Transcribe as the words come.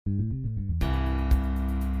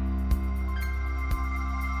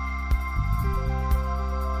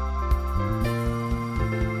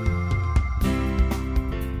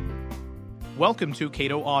Welcome to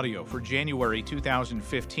Cato Audio for January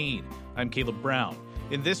 2015. I'm Caleb Brown.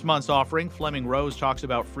 In this month's offering, Fleming Rose talks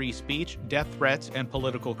about free speech, death threats, and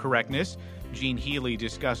political correctness. Gene Healy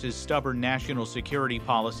discusses stubborn national security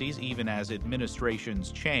policies even as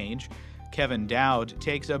administrations change. Kevin Dowd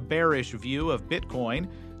takes a bearish view of Bitcoin.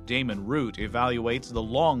 Damon Root evaluates the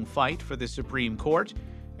long fight for the Supreme Court.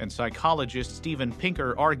 And psychologist Steven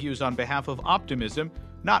Pinker argues on behalf of optimism,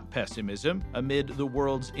 not pessimism, amid the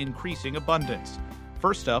world's increasing abundance.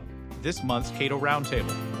 First up, this month's Cato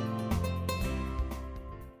Roundtable.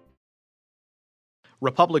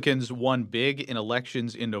 Republicans won big in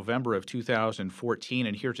elections in November of 2014,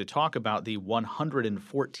 and here to talk about the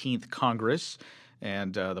 114th Congress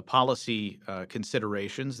and the policy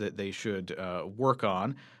considerations that they should work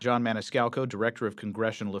on. John Maniscalco, Director of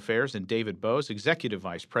Congressional Affairs, and David Boaz, Executive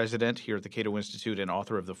Vice President here at the Cato Institute and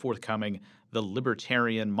author of the forthcoming The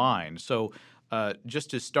Libertarian Mind. So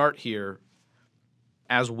just to start here,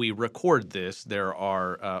 as we record this, there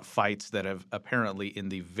are fights that have apparently in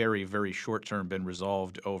the very, very short term been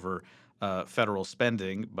resolved over federal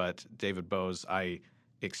spending. But David Boaz, I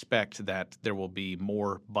expect that there will be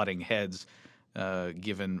more butting heads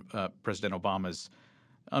given President Obama's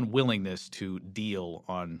unwillingness to deal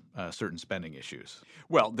on certain spending issues.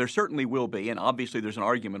 Well, there certainly will be, and obviously there's an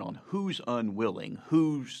argument on who's unwilling,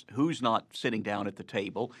 who's not sitting down at the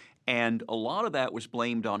table, and a lot of that was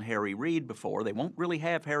blamed on Harry Reid before. They won't really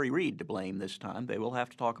have Harry Reid to blame this time. They will have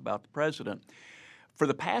to talk about the president. For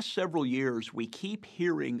the past several years, we keep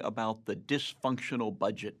hearing about the dysfunctional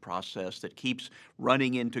budget process that keeps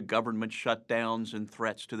running into government shutdowns and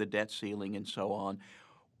threats to the debt ceiling and so on.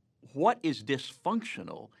 What is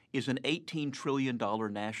dysfunctional is an $18 trillion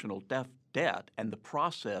national debt and the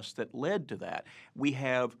process that led to that. We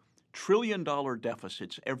have trillion-dollar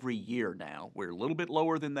deficits every year now. We're a little bit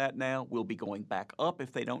lower than that now. We'll be going back up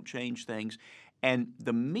if they don't change things. And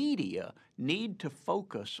the media need to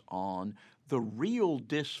focus on the real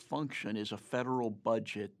dysfunction is a federal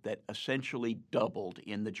budget that essentially doubled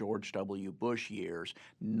in the George W. Bush years,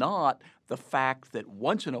 not the fact that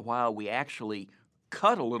once in a while we actually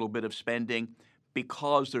cut a little bit of spending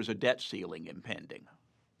because there's a debt ceiling impending.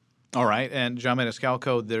 All right. And John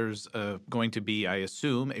Maniscalco, there's going to be, I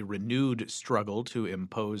assume, a renewed struggle to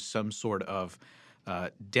impose some sort of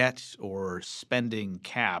debt or spending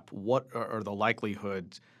cap. What are the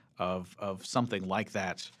likelihoods of something like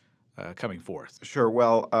that coming forth? Sure.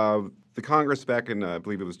 Well, the Congress back in, I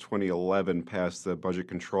believe it was 2011, passed the Budget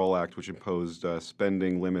Control Act, which imposed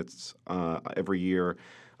spending limits every year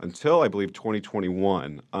until, I believe,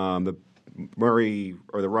 2021. The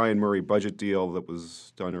Ryan Murray budget deal that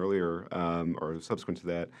was done earlier or subsequent to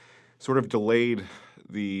that sort of delayed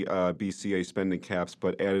the BCA spending caps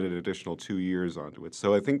but added an additional 2 years onto it.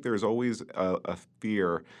 So I think there's always a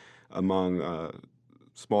fear among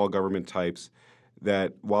small government types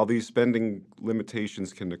that while these spending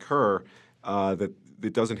limitations can occur, that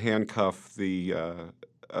it doesn't handcuff the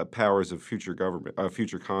powers of future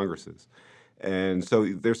Congresses. And so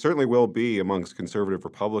there certainly will be amongst conservative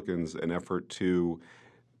Republicans an effort to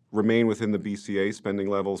remain within the BCA spending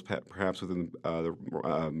levels, perhaps within the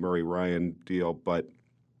Murray-Ryan deal. But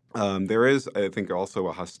there is, I think, also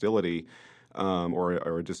a hostility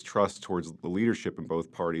or a distrust towards the leadership in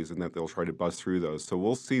both parties, and that they'll try to bust through those. So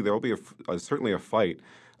we'll see. There will be certainly a fight.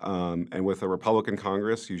 And with a Republican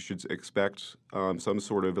Congress, you should expect some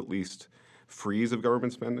sort of at least freeze of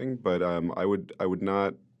government spending. But I would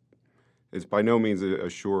not. It's by no means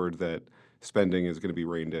assured that spending is going to be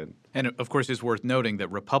reined in. And, of course, it's worth noting that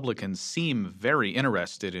Republicans seem very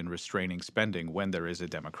interested in restraining spending when there is a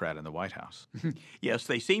Democrat in the White House. Yes,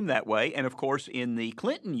 they seem that way. And, of course, in the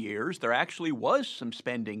Clinton years, there actually was some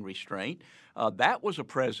spending restraint. That was a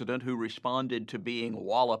president who responded to being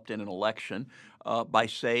walloped in an election by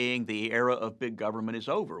saying the era of big government is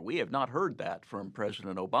over. We have not heard that from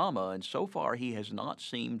President Obama, and so far he has not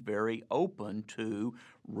seemed very open to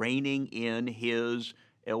reining in his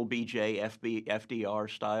LBJ, FDR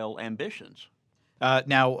style ambitions.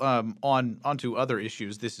 Now, on to other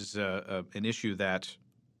issues. This is an issue that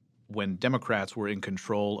when Democrats were in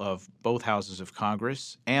control of both houses of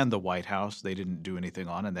Congress and the White House, they didn't do anything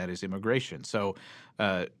on, and that is immigration. So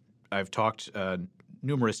I've talked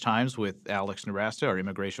numerous times with Alex Nowrasteh, our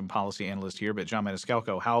immigration policy analyst here, but John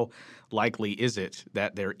Maniscalco, how likely is it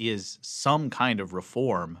that there is some kind of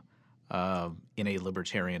reform in a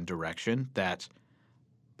libertarian direction that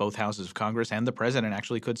both houses of Congress and the president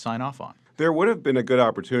actually could sign off on? There would have been a good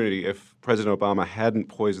opportunity if President Obama hadn't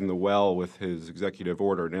poisoned the well with his executive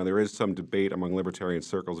order. Now, there is some debate among libertarian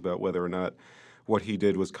circles about whether or not what he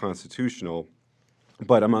did was constitutional.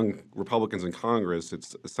 But among Republicans in Congress,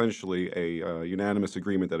 it's essentially a unanimous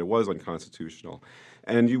agreement that it was unconstitutional.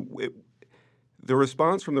 And the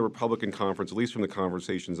response from the Republican conference, at least from the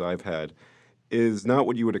conversations I've had, is not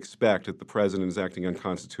what you would expect, that the president is acting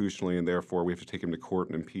unconstitutionally and therefore we have to take him to court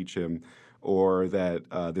and impeach him, or that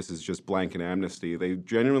this is just blanket amnesty. They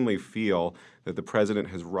genuinely feel that the president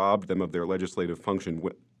has robbed them of their legislative function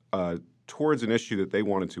towards an issue that they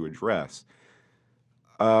wanted to address.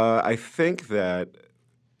 I think that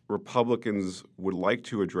Republicans would like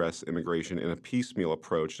to address immigration in a piecemeal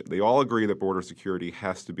approach. They all agree that border security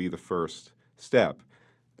has to be the first step.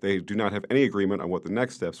 They do not have any agreement on what the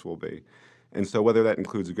next steps will be. And so whether that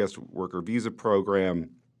includes a guest worker visa program,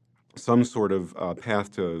 some sort of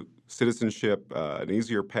path to citizenship, an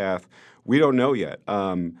easier path, we don't know yet.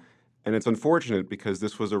 And it's unfortunate because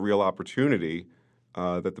this was a real opportunity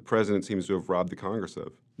that the president seems to have robbed the Congress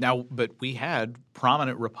of. Now, but we had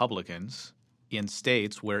prominent Republicans in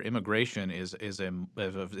states where immigration is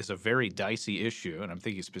a very dicey issue, and I'm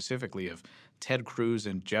thinking specifically of Ted Cruz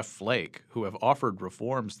and Jeff Flake, who have offered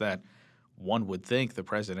reforms that one would think the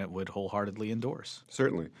president would wholeheartedly endorse.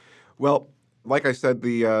 Certainly. Well, like I said,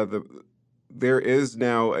 there is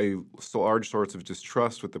now a large source of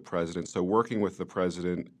distrust with the president, so working with the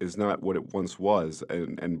president is not what it once was,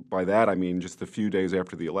 and by that I mean just a few days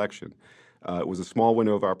after the election. It was a small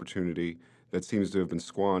window of opportunity that seems to have been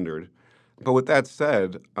squandered. But with that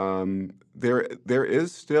said, there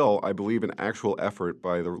is still, I believe, an actual effort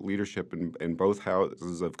by the leadership in both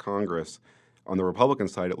houses of Congress, on the Republican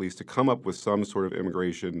side at least, to come up with some sort of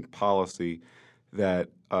immigration policy that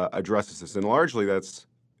addresses this. And largely that's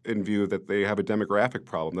in view that they have a demographic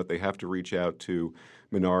problem, that they have to reach out to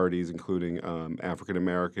minorities, including African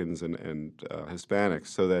Americans and Hispanics,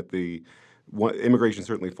 so that immigration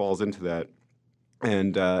certainly falls into that.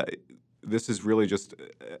 And this is really just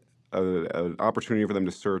an opportunity for them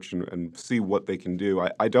to search and see what they can do.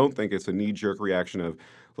 I don't think it's a knee-jerk reaction of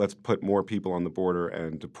let's put more people on the border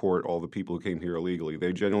and deport all the people who came here illegally.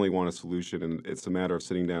 They generally want a solution, and it's a matter of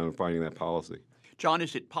sitting down and finding that policy. John,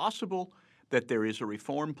 is it possible that there is a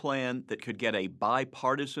reform plan that could get a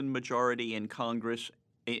bipartisan majority in Congress,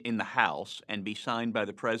 in the House, and be signed by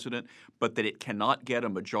the president, but that it cannot get a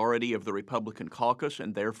majority of the Republican caucus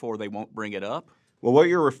and therefore they won't bring it up? Well, what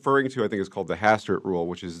you're referring to, I think, is called the Hastert Rule,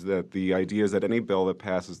 which is that the idea is that any bill that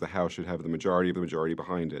passes the House should have the majority of the majority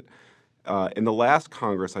behind it. In the last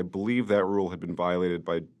Congress, I believe that rule had been violated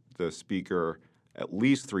by the Speaker at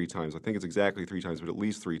least 3 times. I think it's exactly 3 times, but at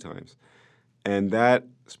least 3 times. And that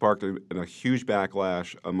sparked a huge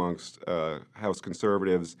backlash amongst House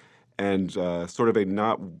conservatives and sort of a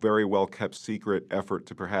not very well-kept secret effort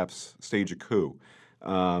to perhaps stage a coup.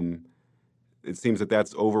 It seems that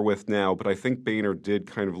that's over with now, but I think Boehner did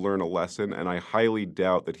kind of learn a lesson, and I highly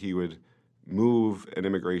doubt that he would move an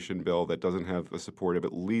immigration bill that doesn't have the support of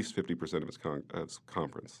at least 50% of its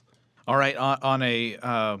conference. All right,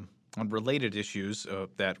 on related issues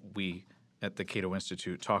that we at the Cato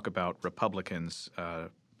Institute talk about Republicans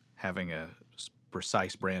having a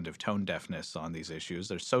precise brand of tone deafness on these issues.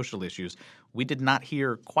 There's social issues. We did not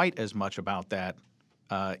hear quite as much about that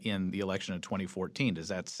in the election of 2014. Does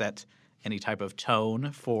that set any type of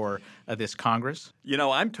tone for this Congress? You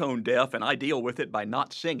know, I'm tone deaf, and I deal with it by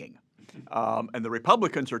not singing. And the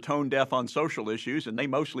Republicans are tone deaf on social issues, and they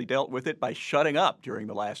mostly dealt with it by shutting up during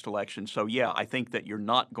the last election. So, yeah, I think that you're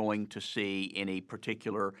not going to see any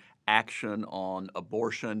particular action on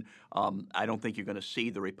abortion. I don't think you're going to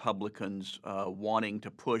see the Republicans wanting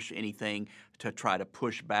to push anything to try to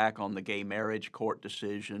push back on the gay marriage court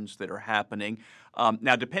decisions that are happening.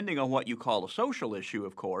 Now, depending on what you call a social issue,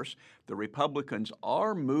 of course, the Republicans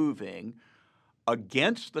are moving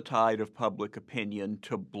against the tide of public opinion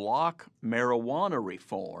to block marijuana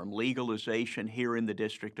reform, legalization here in the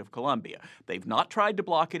District of Columbia. They've not tried to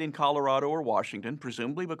block it in Colorado or Washington,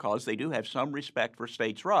 presumably because they do have some respect for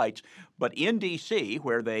states' rights. But in D.C.,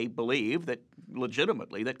 where they believe that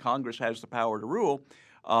legitimately that Congress has the power to rule,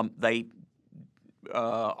 they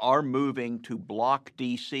are moving to block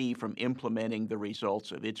D.C. from implementing the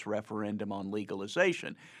results of its referendum on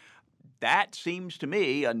legalization. That seems to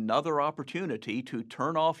me another opportunity to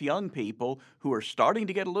turn off young people who are starting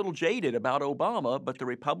to get a little jaded about Obama, but the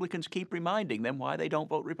Republicans keep reminding them why they don't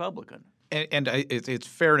vote Republican. And it's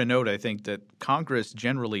fair to note, I think, that Congress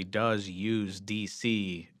generally does use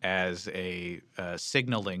D.C. as a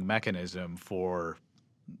signaling mechanism for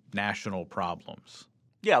national problems.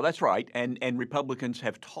 Yeah, that's right. And Republicans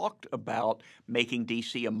have talked about making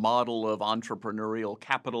D.C. a model of entrepreneurial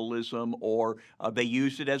capitalism, or they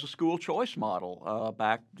used it as a school choice model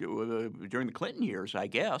back during the Clinton years, I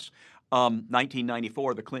guess,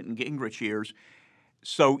 1994, the Clinton-Gingrich years.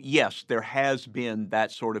 So, yes, there has been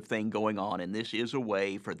that sort of thing going on, and this is a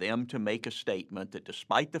way for them to make a statement that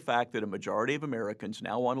despite the fact that a majority of Americans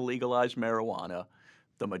now want to legalize marijuana,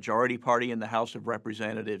 the majority party in the House of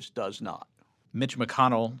Representatives does not. Mitch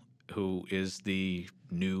McConnell, who is the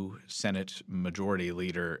new Senate Majority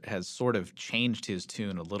Leader, has sort of changed his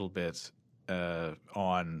tune a little bit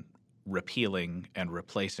on repealing and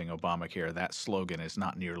replacing Obamacare. That slogan is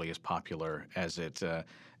not nearly as popular as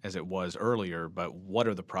it was earlier. But what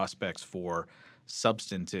are the prospects for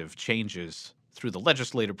substantive changes through the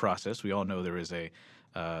legislative process? We all know there is a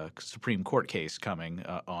Supreme Court case coming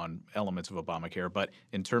on elements of Obamacare. But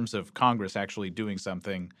in terms of Congress actually doing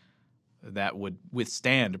something that would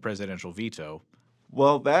withstand a presidential veto?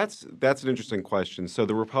 Well, that's an interesting question. So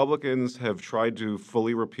the Republicans have tried to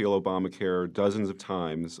fully repeal Obamacare dozens of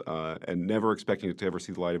times and never expecting it to ever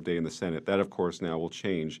see the light of day in the Senate. That, of course, now will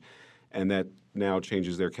change, and that now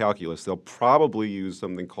changes their calculus. They'll probably use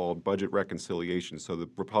something called budget reconciliation. So the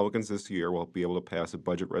Republicans this year will be able to pass a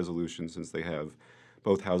budget resolution since they have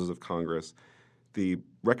both houses of Congress. The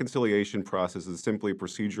reconciliation process is simply a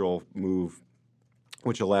procedural move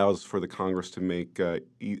which allows for the Congress to make it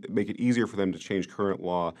easier for them to change current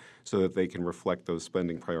law so that they can reflect those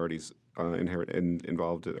spending priorities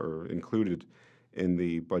involved or included in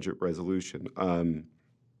the budget resolution.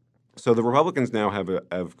 So the Republicans now have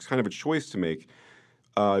kind of a choice to make.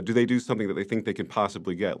 Do they do something that they think they can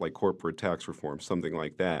possibly get, like corporate tax reform, something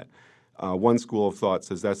like that? One school of thought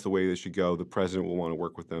says that's the way they should go. The president will want to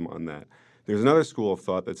work with them on that. There's another school of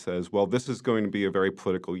thought that says, well, this is going to be a very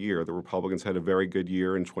political year. The Republicans had a very good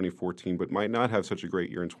year in 2014, but might not have such a great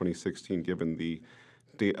year in 2016 given the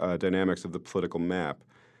dynamics of the political map.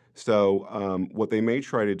 So what they may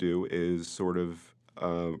try to do is sort of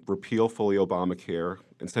repeal fully Obamacare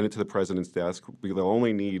and send it to the president's desk. They'll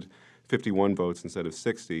only need 51 votes instead of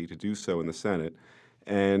 60 to do so in the Senate.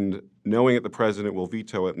 And knowing that the president will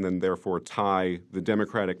veto it and then therefore tie the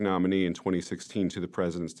Democratic nominee in 2016 to the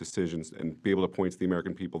president's decisions and be able to point to the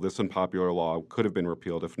American people, this unpopular law could have been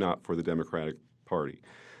repealed if not for the Democratic Party.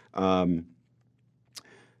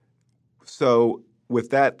 So with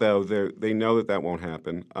that, though, they know that won't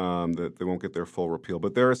happen, that they won't get their full repeal.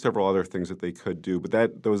 But there are several other things that they could do,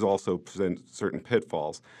 but those also present certain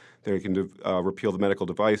pitfalls. They can repeal the medical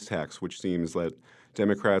device tax, which seems that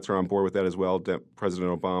Democrats are on board with that as well.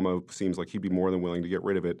 President Obama seems like he'd be more than willing to get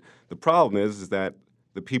rid of it. The problem is that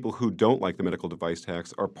the people who don't like the medical device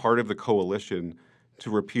tax are part of the coalition to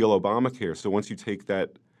repeal Obamacare. So once you take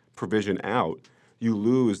that provision out, you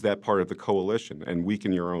lose that part of the coalition and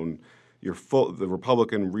weaken the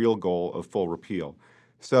Republican real goal of full repeal.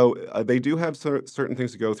 So they do have certain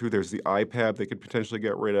things to go through. There's the IPAB they could potentially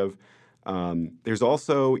get rid of. There's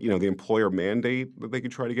also, the employer mandate that they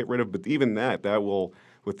could try to get rid of, but even that will,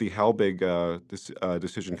 with the Halbig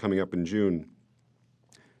decision coming up in June,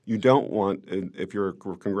 you don't want, if you're a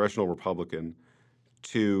congressional Republican,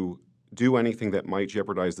 to do anything that might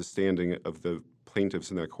jeopardize the standing of the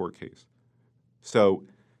plaintiffs in that court case. So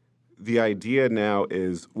the idea now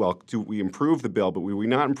is, well, do we improve the bill, but we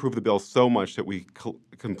not improve the bill so much that we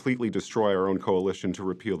completely destroy our own coalition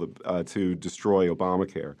to to destroy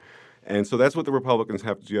Obamacare? And so that's what the Republicans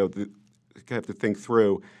have to think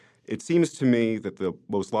through. It seems to me that the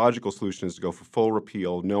most logical solution is to go for full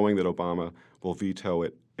repeal, knowing that Obama will veto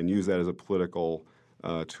it and use that as a political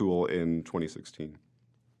tool in 2016.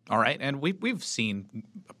 All right, and we've seen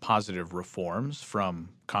positive reforms from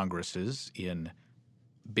Congresses in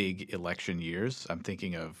big election years. I'm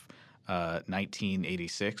thinking of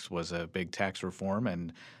 1986 was a big tax reform,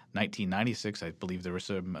 and 1996, I believe there were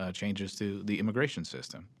some changes to the immigration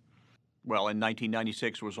system. Well, in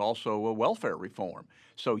 1996 was also a welfare reform.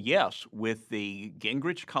 So yes, with the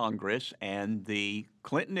Gingrich Congress and the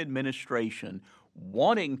Clinton administration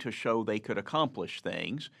wanting to show they could accomplish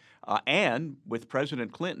things, and with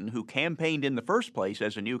President Clinton, who campaigned in the first place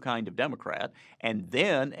as a new kind of Democrat and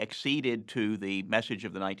then acceded to the message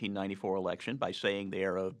of the 1994 election by saying the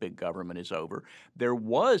era of big government is over, there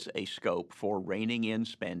was a scope for reining in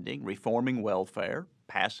spending, reforming welfare,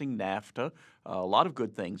 passing NAFTA, a lot of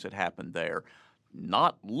good things that happened there.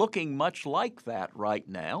 Not looking much like that right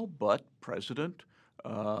now, but President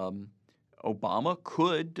Obama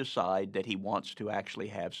could decide that he wants to actually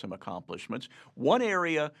have some accomplishments. One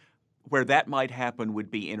area where that might happen would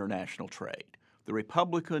be international trade. The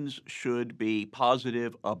Republicans should be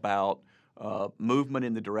positive about movement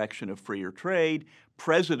in the direction of freer trade.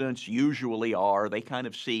 Presidents usually are. They kind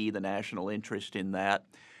of see the national interest in that.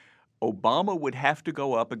 Obama would have to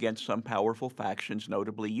go up against some powerful factions,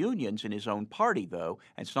 notably unions in his own party, though,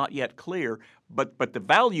 and it's not yet clear. But the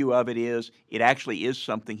value of it is it actually is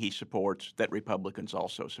something he supports that Republicans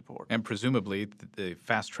also support. And presumably the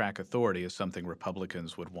fast-track authority is something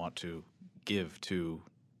Republicans would want to give to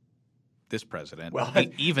this president, Well,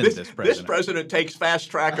 even this president. This president takes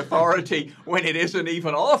fast-track authority when it isn't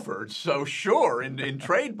even offered. So sure, in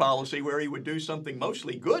trade policy where he would do something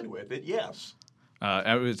mostly good with it, yes.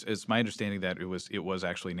 It's my understanding that it was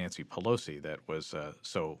actually Nancy Pelosi that was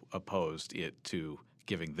so opposed to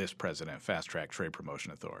giving this president fast-track trade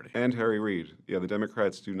promotion authority. And Harry Reid. Yeah, the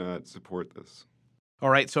Democrats do not support this. All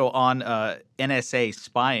right, so on NSA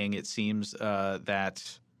spying, it seems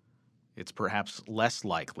that it's perhaps less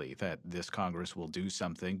likely that this Congress will do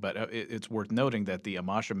something, but it's worth noting that the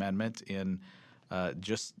Amash Amendment in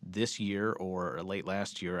just this year or late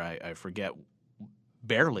last year, I forget,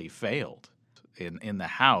 barely failed in the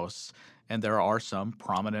House, and there are some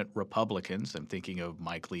prominent Republicans. I'm thinking of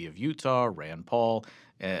Mike Lee of Utah, Rand Paul,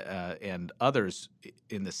 and others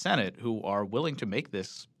in the Senate who are willing to make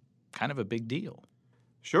this kind of a big deal.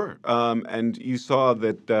 Sure. And you saw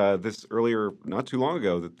that this earlier, not too long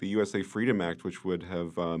ago, that the USA Freedom Act, which would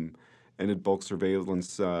have ended bulk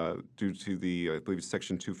surveillance due to the, I believe it's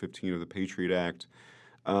Section 215 of the Patriot Act,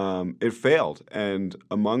 it failed. And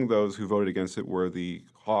among those who voted against it were the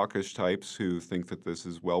hawkish types who think that this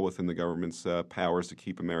is well within the government's powers to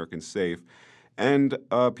keep Americans safe, and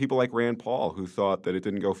people like Rand Paul who thought that it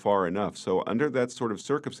didn't go far enough. So under that sort of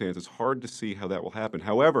circumstance, it's hard to see how that will happen.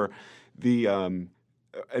 However,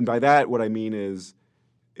 and by that, what I mean is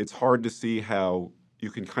it's hard to see how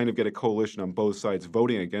you can kind of get a coalition on both sides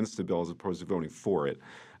voting against the bill as opposed to voting for it.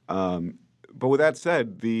 But with that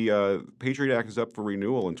said, the Patriot Act is up for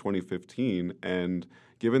renewal in 2015, and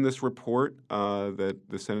given this report that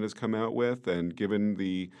the Senate has come out with, and given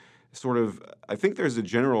the sort of, I think there's a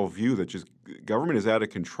general view that just government is out of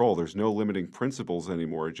control. There's no limiting principles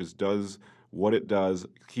anymore. It just does what it does,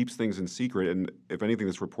 keeps things in secret, and if anything,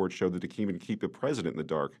 this report showed that it can even keep the president in the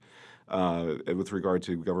dark with regard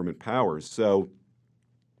to government powers. So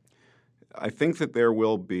I think that there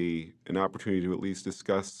will be an opportunity to at least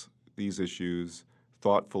discuss these issues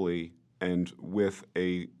thoughtfully and with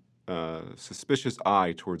a suspicious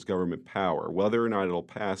eye towards government power. Whether or not it'll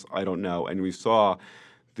pass, I don't know. And we saw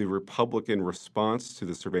the Republican response to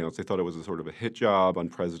the surveillance. They thought it was a sort of a hit job on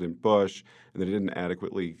President Bush, and that it didn't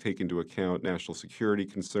adequately take into account national security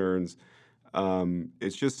concerns.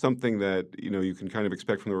 It's just something that you can kind of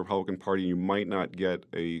expect from the Republican Party. You might not get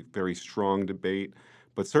a very strong debate,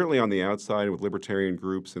 but certainly on the outside with libertarian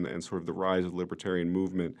groups and sort of the rise of the libertarian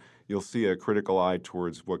movement, you'll see a critical eye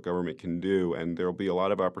towards what government can do, and there'll be a lot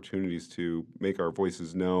of opportunities to make our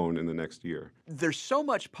voices known in the next year. There's so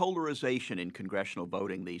much polarization in congressional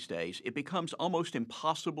voting these days, it becomes almost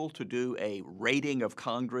impossible to do a rating of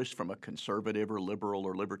Congress from a conservative or liberal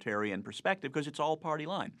or libertarian perspective because it's all party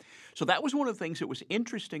line. So that was one of the things that was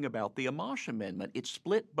interesting about the Amash Amendment. It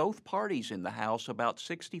split both parties in the House about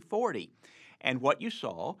 60-40. And what you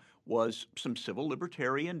saw was some civil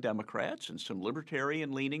libertarian Democrats and some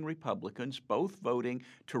libertarian-leaning Republicans both voting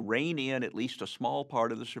to rein in at least a small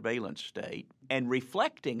part of the surveillance state and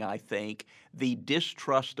reflecting, I think, the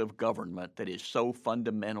distrust of government that is so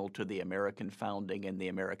fundamental to the American founding and the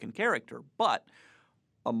American character. But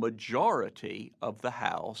a majority of the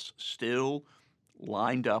House still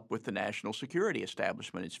lined up with the national security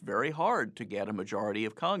establishment. It's very hard to get a majority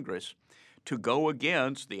of Congress to go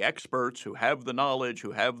against the experts who have the knowledge,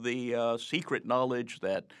 who have the secret knowledge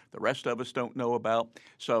that the rest of us don't know about.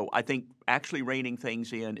 So I think actually reining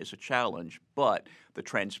things in is a challenge, but the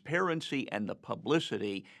transparency and the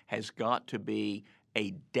publicity has got to be a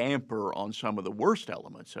damper on some of the worst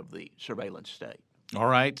elements of the surveillance state. All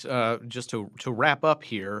right. Just to wrap up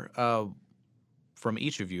here, from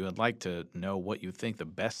each of you, I'd like to know what you think the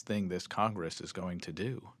best thing this Congress is going to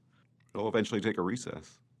do. It'll eventually take a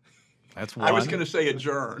recess. That's one. I was going to say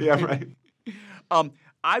adjourn. Yeah, right.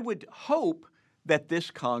 I would hope that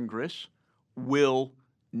this Congress will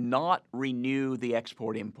not renew the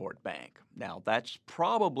Export-Import Bank. Now, that's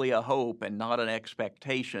probably a hope and not an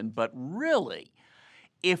expectation, but really,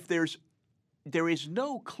 if there is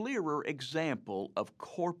no clearer example of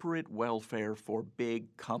corporate welfare for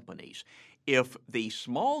big companies. If the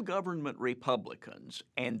small government Republicans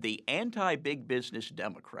and the anti-big business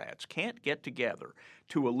Democrats can't get together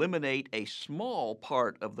to eliminate a small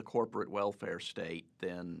part of the corporate welfare state,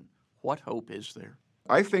 then what hope is there?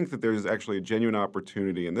 I think that there's actually a genuine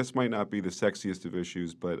opportunity, and this might not be the sexiest of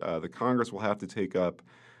issues, but the Congress will have to take up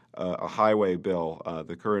a highway bill.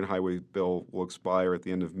 The current highway bill will expire at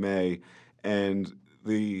the end of May, and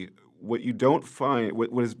what you don't find,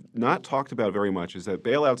 what is not talked about very much is that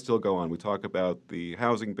bailouts still go on. We talk about the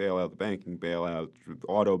housing bailout, the banking bailout,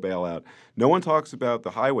 auto bailout. No one talks about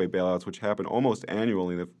the highway bailouts, which happen almost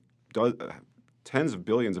annually. Tens of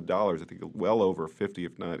billions of dollars, I think well over 50,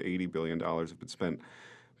 if not $80 billion have been spent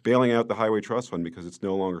bailing out the Highway Trust Fund because it's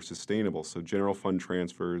no longer sustainable. So general fund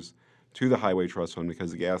transfers to the Highway Trust Fund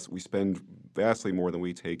because we spend vastly more than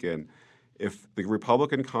we take in. If the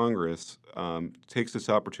Republican Congress takes this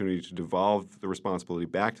opportunity to devolve the responsibility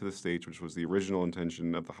back to the states, which was the original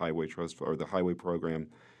intention of the Highway Trust or the Highway Program,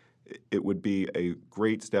 it would be a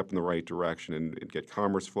great step in the right direction and get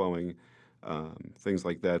commerce flowing, things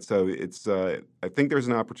like that. So I think there's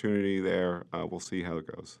an opportunity there. We'll see how it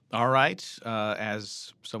goes. All right.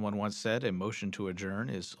 As someone once said, a motion to adjourn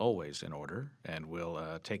is always in order, and we'll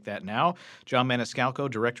take that now. John Maniscalco,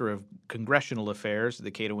 Director of Congressional Affairs at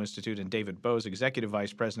the Cato Institute, and David Boaz, Executive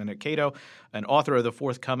Vice President at Cato, and author of the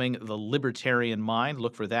forthcoming The Libertarian Mind.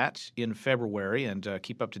 Look for that in February, and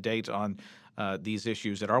keep up to date on these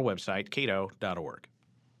issues at our website, cato.org.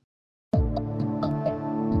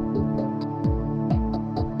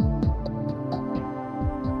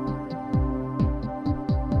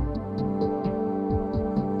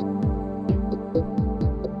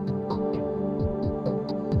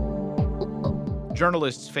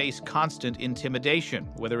 Journalists face constant intimidation,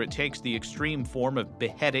 whether it takes the extreme form of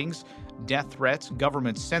beheadings, death threats,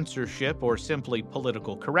 government censorship, or simply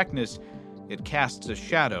political correctness. It casts a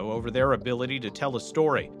shadow over their ability to tell a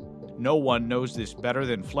story. No one knows this better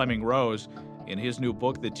than Fleming Rose. In his new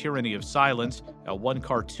book, The Tyranny of Silence, how one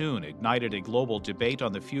cartoon ignited a global debate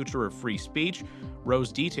on the future of free speech,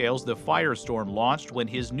 Rose details the firestorm launched when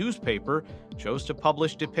his newspaper chose to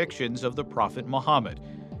publish depictions of the Prophet Muhammad.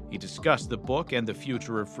 He discussed the book and the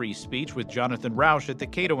future of free speech with Jonathan Rauch at the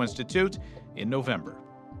Cato Institute in November.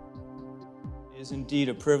 It is indeed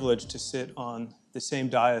a privilege to sit on the same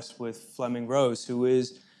dais with Fleming Rose, who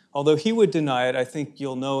is, although he would deny it, I think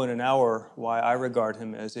you'll know in an hour why I regard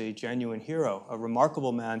him as a genuine hero, a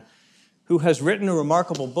remarkable man who has written a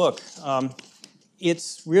remarkable book.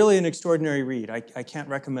 It's really an extraordinary read. I can't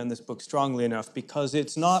recommend this book strongly enough because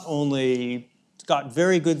it's not only got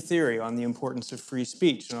very good theory on the importance of free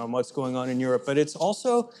speech and on what's going on in Europe, but it's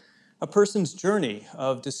also a person's journey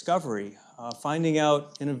of discovery, finding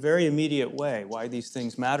out in a very immediate way why these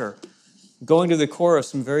things matter, going to the core of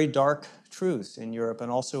some very dark truths in Europe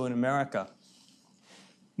and also in America.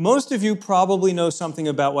 Most of you probably know something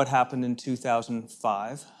about what happened in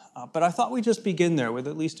 2005, but I thought we'd just begin there with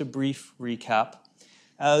at least a brief recap.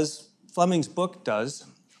 As Fleming's book does,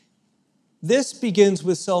 this begins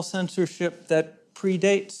with self-censorship that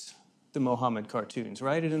predates the Mohammed cartoons,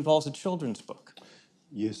 right? It involves a children's book.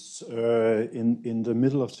 Yes, in the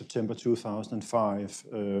middle of September 2005,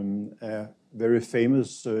 a very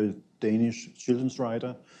famous Danish children's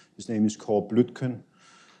writer, his name is Kåre Bluitgen,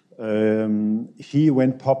 he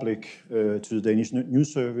went public to the Danish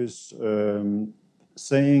news service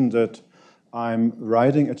saying that I'm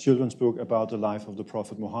writing a children's book about the life of the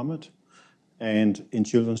Prophet Muhammad. And in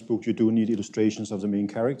children's books, you do need illustrations of the main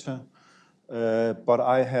character. But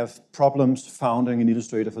I have problems finding an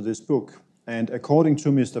illustrator for this book. And according to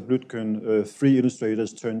Mr. Bluitgen, 3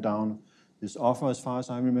 illustrators turned down this offer, as far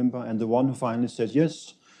as I remember. And the one who finally said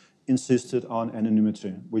yes insisted on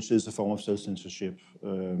anonymity, which is a form of self-censorship.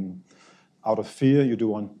 Out of fear, you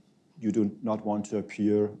do not want to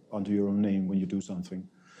appear under your own name when you do something.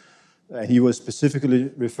 He was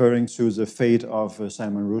specifically referring to the fate of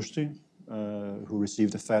Salman Rushdie, who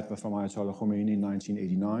received a fatwa from Ayatollah Khomeini in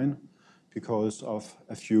 1989 because of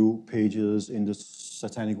a few pages in the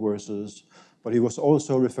satanic verses. But he was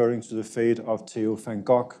also referring to the fate of Theo van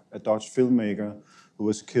Gogh, a Dutch filmmaker who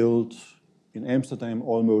was killed in Amsterdam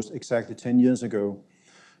almost exactly 10 years ago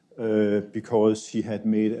because he had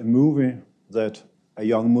made a movie that a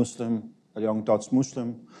young Dutch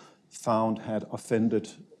Muslim, found had offended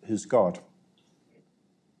his God.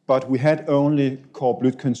 But we had only Kåre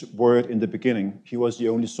Bluitgen's word in the beginning. He was the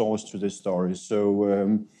only source to this story. So,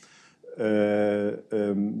 and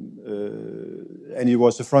it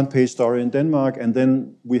was a front page story in Denmark. And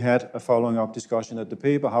then we had a following up discussion at the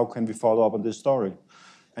paper. How can we follow up on this story?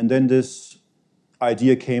 And then this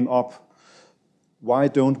idea came up. Why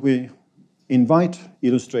don't we invite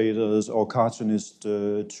illustrators or cartoonists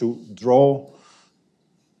to draw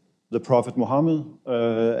the Prophet Muhammad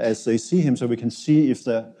as they see him, so we can see if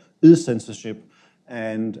there is censorship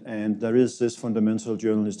and there is this fundamental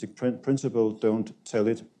journalistic principle, don't tell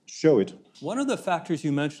it, show it. One of the factors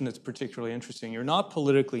you mentioned that's particularly interesting, you're not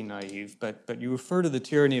politically naive, but you refer to the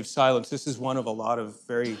tyranny of silence. This is one of a lot of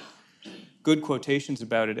very good quotations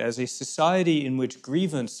about it as a society in which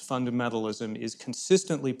grievance fundamentalism is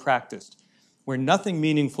consistently practiced, where nothing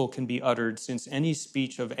meaningful can be uttered since any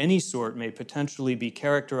speech of any sort may potentially be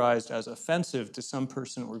characterized as offensive to some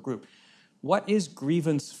person or group. What is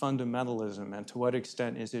grievance fundamentalism, and to what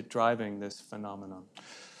extent is it driving this phenomenon?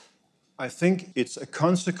 I think it's a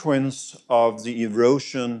consequence of the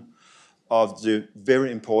erosion of the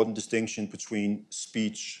very important distinction between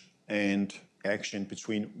speech and action,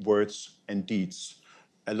 between words and deeds.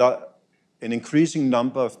 An increasing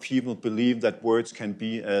number of people believe that words can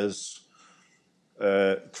be as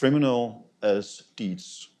criminal as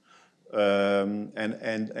deeds.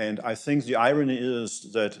 And I think the irony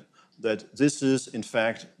is that this is, in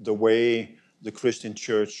fact, the way the Christian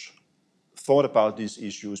church thought about these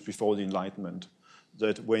issues before the Enlightenment.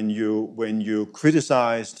 That when you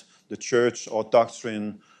criticized the church or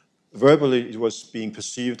doctrine verbally, it was being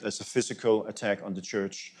perceived as a physical attack on the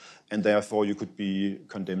church, and therefore you could be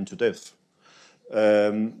condemned to death.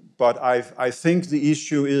 But I think the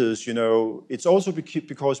issue is, it's also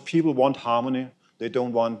because people want harmony. They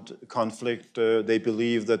don't want conflict. They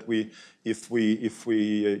believe that if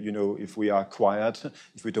we are quiet,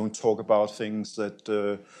 if we don't talk about things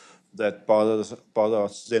that bother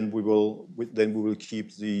us, then we will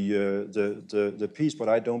keep the peace. But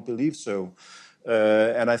I don't believe so.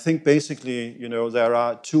 And I think basically, there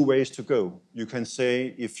are two ways to go. You can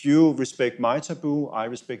say, if you respect my taboo, I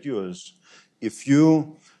respect yours. If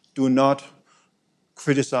you do not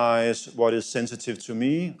criticize what is sensitive to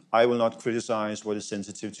me, I will not criticize what is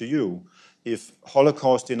sensitive to you. If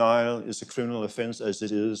Holocaust denial is a criminal offense, as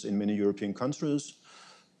it is in many European countries,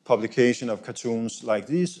 publication of cartoons like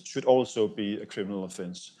these should also be a criminal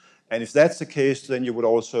offense. And if that's the case, then you would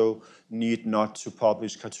also need not to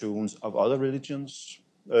publish cartoons of other religions,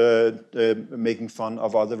 making fun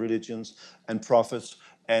of other religions and prophets.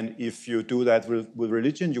 And if you do that with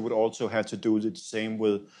religion, you would also have to do the same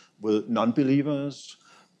with non-believers.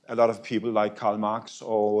 A lot of people like Karl Marx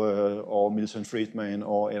or Milton Friedman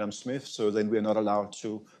or Adam Smith, so then we're not allowed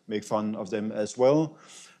to make fun of them as well.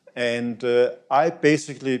 And I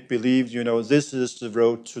basically believe, this is the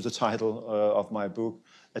road to the title of my book,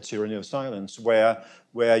 A Tyranny of Silence, where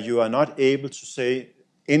you are not able to say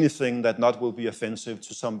anything that not will be offensive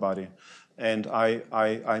to somebody. And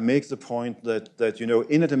I make the point that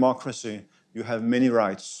in a democracy, you have many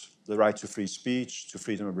rights: the right to free speech, to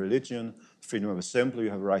freedom of religion, freedom of assembly, you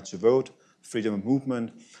have a right to vote, freedom of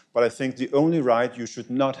movement. But I think the only right you should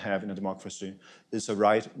not have in a democracy is a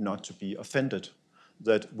right not to be offended.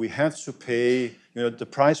 That we have to pay, the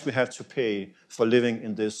price we have to pay for living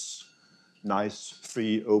in this nice,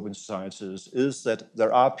 free, open societies is that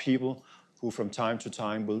there are people who from time to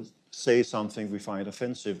time will say something we find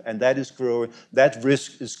offensive, and that is growing. That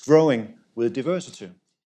risk is growing with diversity.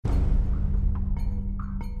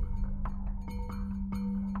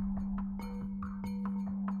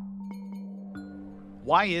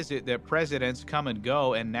 Why is it that presidents come and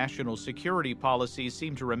go and national security policies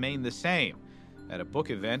seem to remain the same? At a book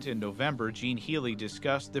event in November, Gene Healy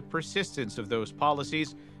discussed the persistence of those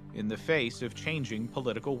policies in the face of changing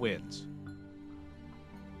political winds.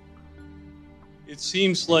 It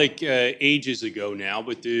seems like ages ago now,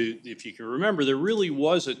 but if you can remember, there really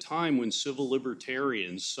was a time when civil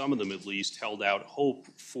libertarians, some of them at least, held out hope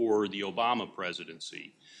for the Obama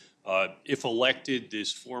presidency. If elected,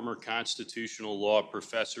 this former constitutional law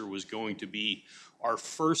professor was going to be our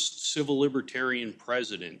first civil libertarian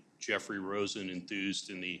president, Jeffrey Rosen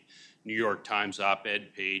enthused in the New York Times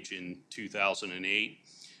op-ed page in 2008.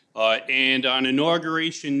 And on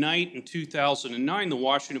inauguration night in 2009, the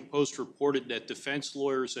Washington Post reported that defense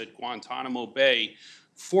lawyers at Guantanamo Bay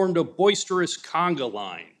formed a boisterous conga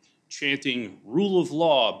line, chanting, "Rule of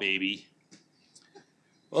law, baby."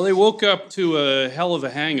 Well, they woke up to a hell of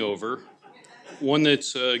a hangover, one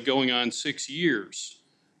that's going on 6 years.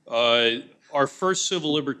 Our first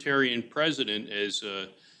civil libertarian president, as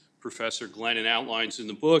Professor Glennon outlines in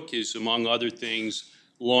the book, is, among other things,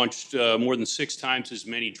 launched more than 6 times as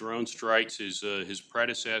many drone strikes as his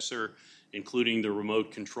predecessor, including the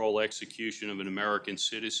remote control execution of an American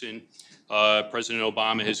citizen. President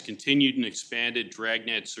Obama has continued and expanded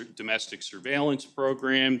dragnet domestic surveillance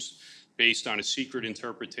programs based on a secret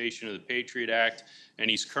interpretation of the Patriot Act,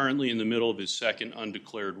 and he's currently in the middle of his second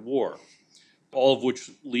undeclared war. All of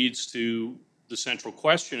which leads to the central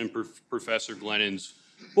question in Professor Glennon's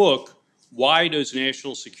book: why does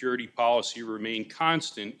national security policy remain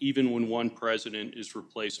constant even when one president is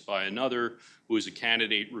replaced by another who is a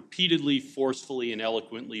candidate repeatedly, forcefully, and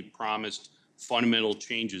eloquently promised fundamental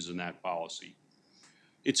changes in that policy?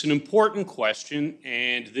 It's an important question,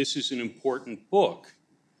 and this is an important book.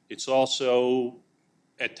 It's also,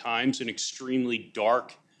 at times, an extremely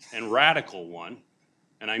dark and radical one,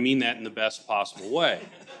 and I mean that in the best possible way.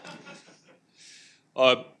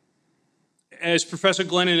 As Professor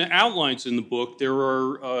Glennon outlines in the book,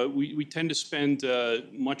 we tend to spend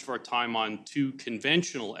much of our time on two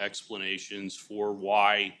conventional explanations for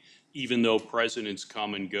why, even though presidents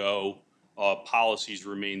come and go, policies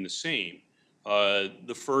remain the same.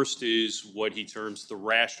 The first is what he terms the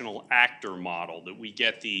rational actor model, that we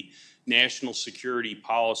get the national security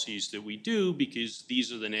policies that we do because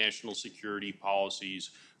these are the national security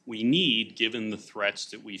policies we need given the threats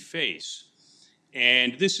that we face.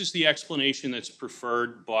 And this is the explanation that's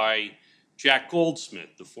preferred by Jack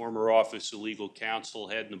Goldsmith, the former Office of Legal Counsel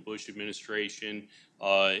head in the Bush administration,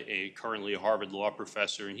 currently a Harvard law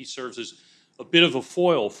professor, and he serves as a bit of a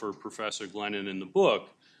foil for Professor Glennon in the book.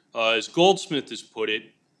 As Goldsmith has put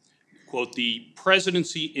it, quote, "The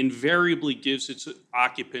presidency invariably gives its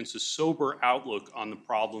occupants a sober outlook on the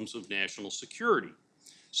problems of national security."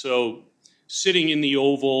 So sitting in the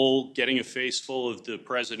Oval, getting a face full of the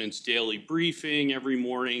president's daily briefing every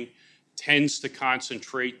morning tends to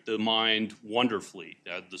concentrate the mind wonderfully,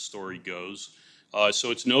 the story goes.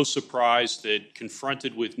 So it's no surprise that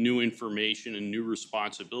confronted with new information and new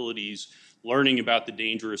responsibilities, learning about the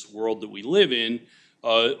dangerous world that we live in,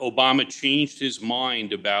 Obama changed his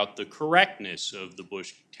mind about the correctness of the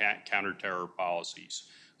Bush counterterror policies.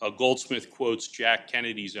 Goldsmith quotes Jack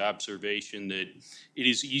Kennedy's observation that it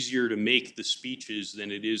is easier to make the speeches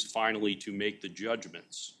than it is finally to make the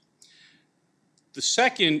judgments. The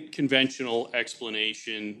second conventional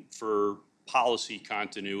explanation for policy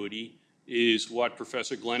continuity is what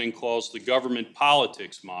Professor Glennon calls the government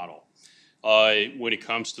politics model. When it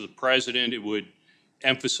comes to the president, it would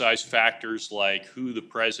emphasize factors like who the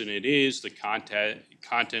president is, the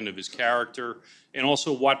content of his character, and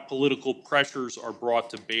also what political pressures are brought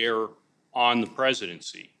to bear on the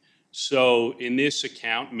presidency. So in this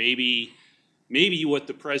account, maybe what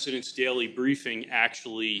the president's daily briefing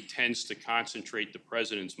actually tends to concentrate the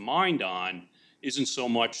president's mind on isn't so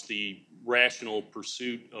much the rational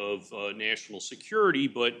pursuit of national security,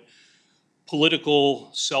 but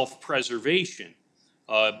political self-preservation.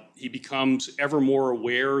 He becomes ever more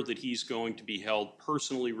aware that he's going to be held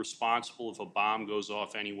personally responsible if a bomb goes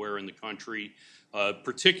off anywhere in the country,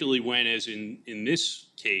 particularly when, as in this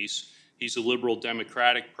case, he's a liberal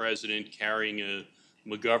Democratic president carrying a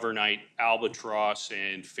McGovernite albatross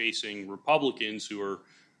and facing Republicans who are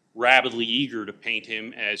rabidly eager to paint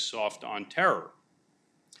him as soft on terror.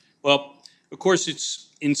 Well, of course, it's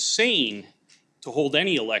insane to hold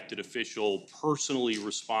any elected official personally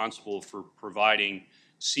responsible for providing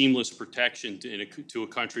seamless protection to a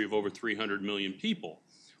country of over 300 million people.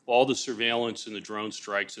 All the surveillance and the drone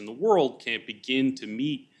strikes in the world can't begin to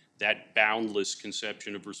meet that boundless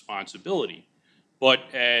conception of responsibility.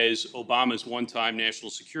 But as Obama's one-time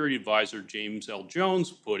national security advisor, James L.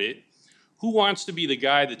 Jones, put it, who wants to be the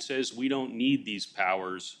guy that says we don't need these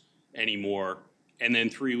powers anymore, and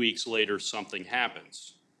then 3 weeks later something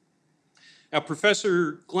happens? Now,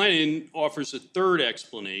 Professor Glennon offers a third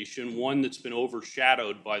explanation, one that's been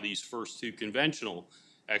overshadowed by these first two conventional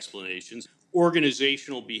explanations,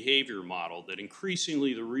 organizational behavior model, that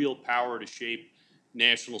increasingly the real power to shape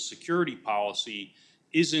national security policy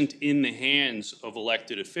isn't in the hands of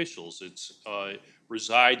elected officials. It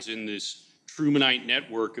resides in this Trumanite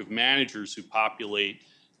network of managers who populate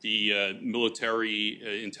the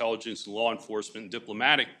military, intelligence, and law enforcement and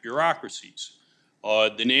diplomatic bureaucracies.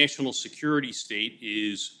 The national security state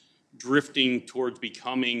is drifting towards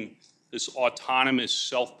becoming this autonomous,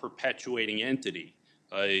 self-perpetuating entity.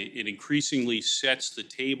 It increasingly sets the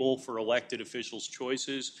table for elected officials'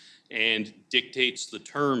 choices and dictates the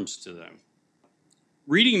terms to them.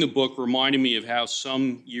 Reading the book reminded me of how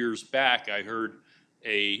some years back I heard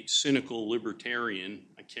a cynical libertarian,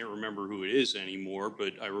 I can't remember who it is anymore,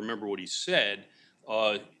 but I remember what he said,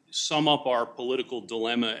 sum up our political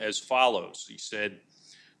dilemma as follows. He said,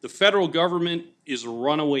 "The federal government is a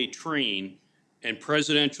runaway train, and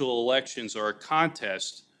presidential elections are a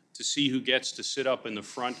contest to see who gets to sit up in the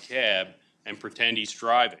front cab and pretend he's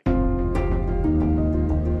driving."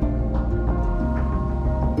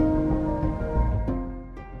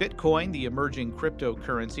 Bitcoin, the emerging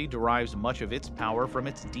cryptocurrency, derives much of its power from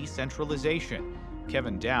its decentralization.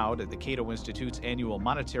 Kevin Dowd at the Cato Institute's annual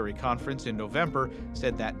monetary conference in November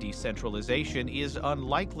said that decentralization is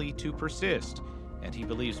unlikely to persist, and he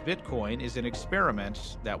believes Bitcoin is an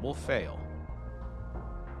experiment that will fail.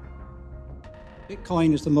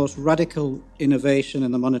 Bitcoin is the most radical innovation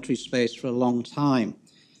in the monetary space for a long time.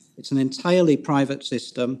 It's an entirely private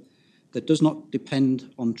system that does not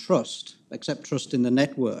depend on trust, except trust in the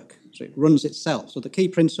network. So it runs itself. So the key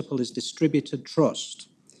principle is distributed trust,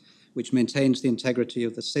 which maintains the integrity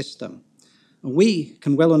of the system. And we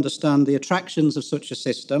can well understand the attractions of such a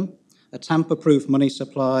system: a tamper-proof money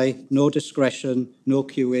supply, no discretion, no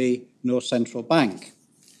QE, no central bank.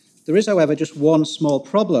 There is, however, just one small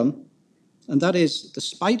problem, and that is,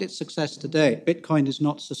 despite its success today, Bitcoin is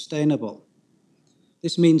not sustainable.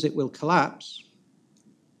 This means it will collapse.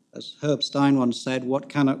 As Herb Stein once said, what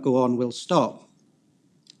cannot go on will stop.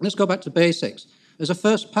 Let's go back to basics. As a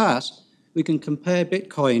first pass, we can compare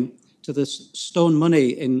Bitcoin to the stone money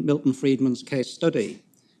in Milton Friedman's case study.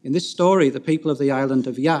 In this story, the people of the island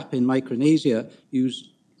of Yap in Micronesia used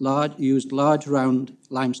large round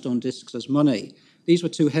limestone discs as money. These were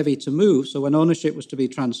too heavy to move, so when ownership was to be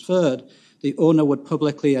transferred, the owner would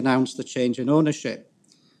publicly announce the change in ownership.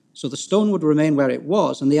 So the stone would remain where it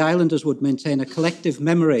was, and the islanders would maintain a collective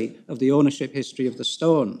memory of the ownership history of the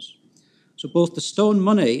stones. So both the stone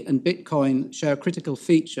money and Bitcoin share a critical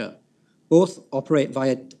feature. Both operate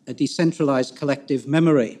via a decentralized collective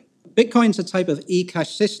memory. Bitcoin's a type of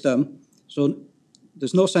e-cash system, so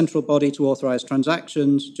there's no central body to authorize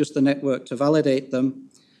transactions, just the network to validate them.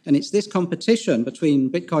 And it's this competition between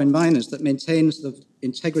Bitcoin miners that maintains the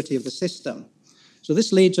integrity of the system. So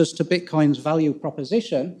this leads us to Bitcoin's value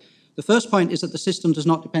proposition. The first point is that the system does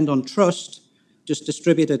not depend on trust, just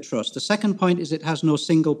distributed trust. The second point is it has no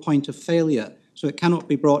single point of failure, so it cannot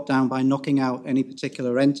be brought down by knocking out any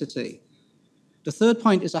particular entity. The third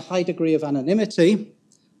point is a high degree of anonymity.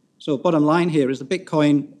 So bottom line here is that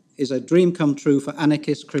Bitcoin is a dream come true for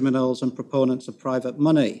anarchists, criminals, and proponents of private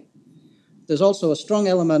money. There's also a strong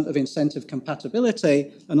element of incentive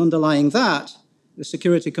compatibility, and underlying that, the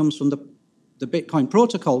security comes from the Bitcoin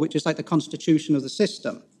protocol, which is like the constitution of the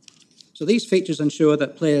system. So these features ensure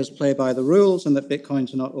that players play by the rules and that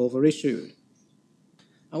Bitcoins are not overissued.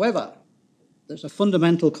 However, there's a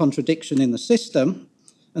fundamental contradiction in the system,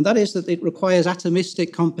 and that is that it requires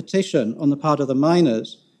atomistic competition on the part of the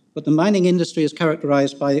miners, but the mining industry is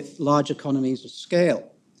characterized by large economies of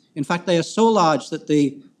scale. In fact, they are so large that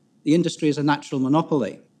the industry is a natural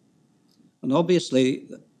monopoly. And obviously,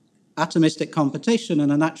 atomistic competition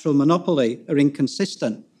and a natural monopoly are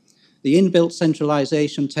inconsistent. The inbuilt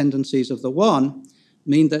centralization tendencies of the one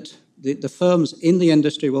mean that the firms in the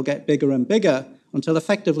industry will get bigger and bigger until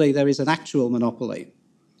effectively there is an actual monopoly.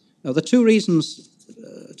 Now, the two reasons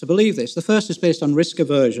to believe this: the first is based on risk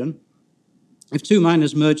aversion. If two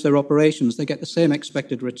miners merge their operations, they get the same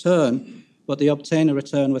expected return, but they obtain a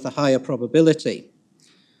return with a higher probability.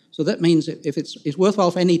 So that means if it's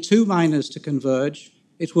worthwhile for any two miners to converge,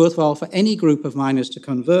 it's worthwhile for any group of miners to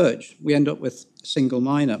converge. We end up with a single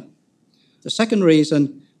miner. The second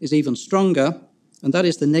reason is even stronger, and that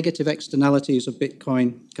is the negative externalities of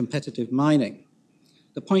Bitcoin competitive mining.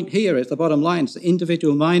 The point here is, the bottom line is that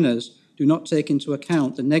individual miners do not take into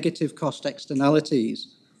account the negative cost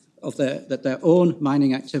externalities of that their own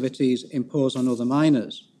mining activities impose on other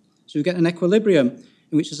miners. So you get an equilibrium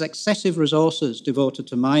in which there's excessive resources devoted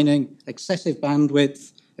to mining, excessive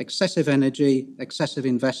bandwidth, excessive energy, excessive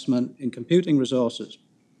investment in computing resources.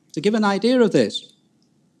 To give an idea of this,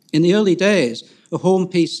 in the early days, a home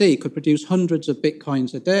PC could produce hundreds of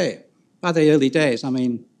Bitcoins a day. By the early days, I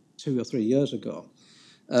mean 2 or 3 years ago.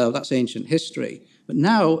 That's ancient history. But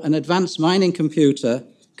now, an advanced mining computer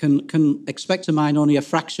can expect to mine only a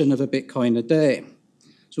fraction of a Bitcoin a day.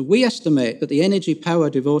 So we estimate that the energy power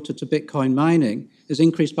devoted to Bitcoin mining has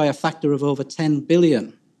increased by a factor of over 10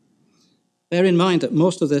 billion. Bear in mind that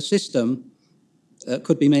most of the system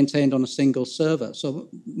could be maintained on a single server, so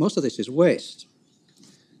most of this is waste.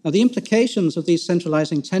 Now, the implications of these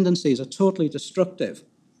centralizing tendencies are totally destructive.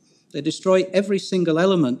 They destroy every single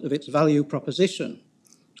element of its value proposition.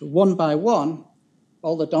 So one by one,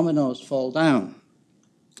 all the dominoes fall down.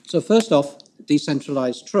 So first off,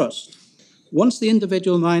 decentralized trust. Once the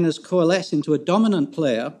individual miners coalesce into a dominant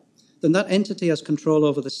player, then that entity has control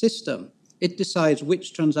over the system. It decides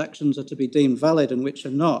which transactions are to be deemed valid and which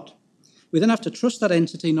are not. We then have to trust that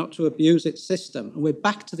entity not to abuse its system, and we're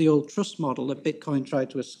back to the old trust model that Bitcoin tried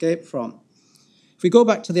to escape from. If we go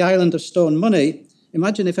back to the island of stone money,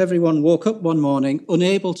 imagine if everyone woke up one morning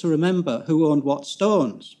unable to remember who owned what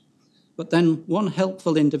stones. But then one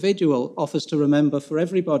helpful individual offers to remember for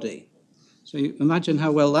everybody. So you imagine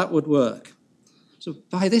how well that would work. So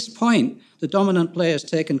by this point, the dominant player has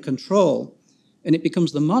taken control, and it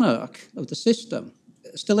becomes the monarch of the system.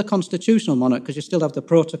 Still a constitutional monarch, because you still have the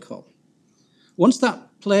protocol. Once that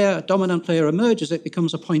dominant player emerges, it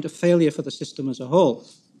becomes a point of failure for the system as a whole.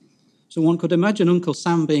 So one could imagine Uncle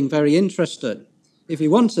Sam being very interested if he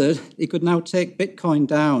wanted, he could now take Bitcoin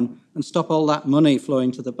down and stop all that money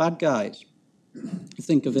flowing to the bad guys. You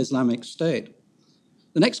think of Islamic State.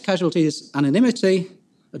 The next casualty is anonymity.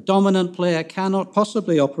 A dominant player cannot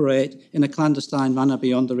possibly operate in a clandestine manner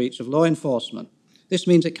beyond the reach of law enforcement. This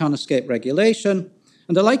means it can't escape regulation,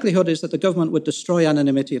 and the likelihood is that the government would destroy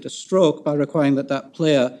anonymity at a stroke by requiring that that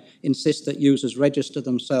player insist that users register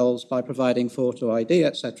themselves by providing photo ID,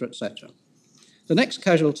 etc., etc. The next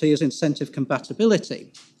casualty is incentive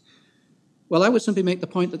compatibility. Well, I would simply make the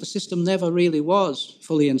point that the system never really was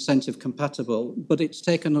fully incentive compatible, but it's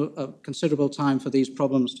taken a considerable time for these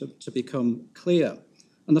problems to become clear.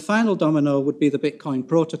 And the final domino would be the Bitcoin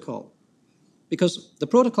protocol, because the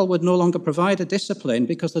protocol would no longer provide a discipline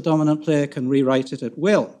because the dominant player can rewrite it at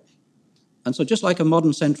will. And so just like a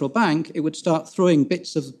modern central bank, it would start throwing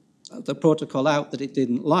bits of the protocol out that it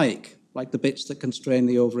didn't like the bits that constrain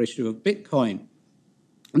the overissue of Bitcoin.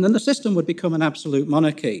 And then the system would become an absolute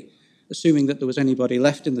monarchy, assuming that there was anybody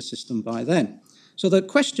left in the system by then. So the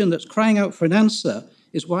question that's crying out for an answer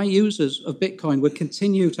is why users of Bitcoin would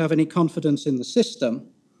continue to have any confidence in the system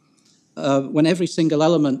when every single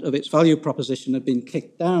element of its value proposition had been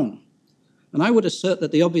kicked down. And I would assert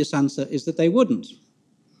that the obvious answer is that they wouldn't.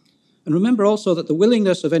 And remember also that the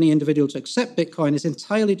willingness of any individual to accept Bitcoin is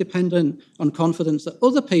entirely dependent on confidence that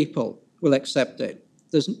other people will accept it.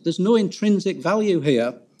 There's no intrinsic value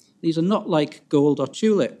here. These are not like gold or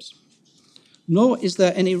tulips. Nor is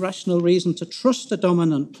there any rational reason to trust a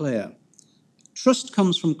dominant player. Trust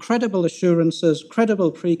comes from credible assurances,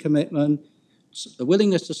 credible pre-commitment, the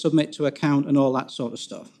willingness to submit to account, and all that sort of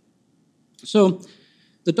stuff. So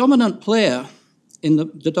the dominant player in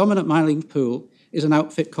the dominant mining pool is an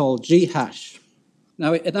outfit called Ghash.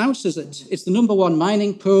 Now, it announces that it's the number one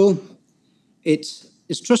mining pool. It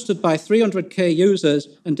is trusted by 300K users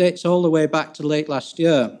and dates all the way back to late last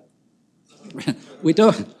year. We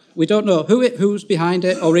don't know who's behind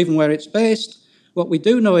it or even where it's based. What we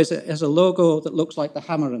do know is it has a logo that looks like the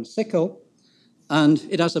hammer and sickle, and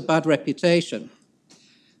it has a bad reputation.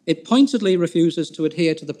 It pointedly refuses to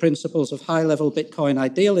adhere to the principles of high-level Bitcoin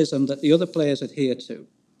idealism that the other players adhere to.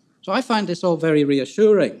 So I find this all very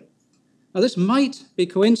reassuring. Now, this might be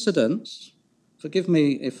coincidence. Forgive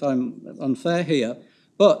me if I'm unfair here,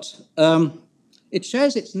 but it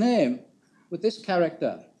shares its name with this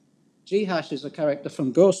character. Ghash is a character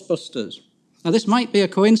from Ghostbusters. Now, this might be a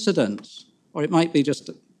coincidence, or it might be just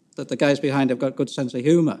that the guys behind have got a good sense of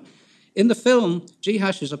humor. In the film,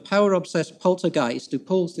 Ghash is a power-obsessed poltergeist who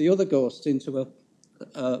pulls the other ghosts into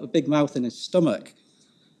a big mouth in his stomach.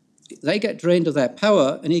 They get drained of their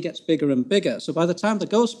power, and he gets bigger and bigger. So by the time the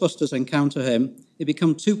Ghostbusters encounter him, he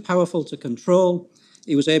becomes too powerful to control.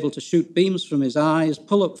 He was able to shoot beams from his eyes,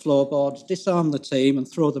 pull up floorboards, disarm the team, and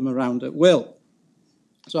throw them around at will.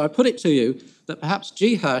 So I put it to you that perhaps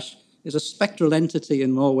Ghash is a spectral entity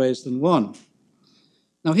in more ways than one.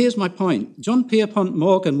 Now, here's my point. John Pierpont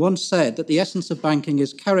Morgan once said that the essence of banking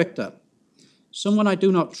is character. Someone I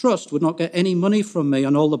do not trust would not get any money from me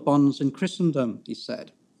on all the bonds in Christendom, he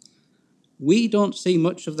said. We don't see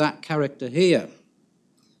much of that character here. And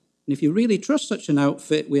if you really trust such an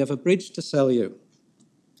outfit, we have a bridge to sell you.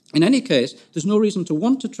 In any case, there's no reason to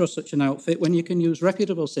want to trust such an outfit when you can use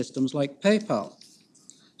reputable systems like PayPal.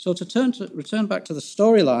 So to return back to the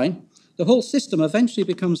storyline, the whole system eventually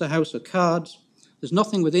becomes a house of cards. There's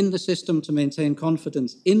nothing within the system to maintain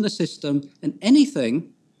confidence in the system, and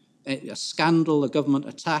anything, a scandal, a government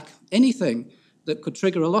attack, anything that could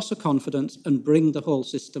trigger a loss of confidence and bring the whole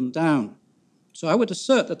system down. So I would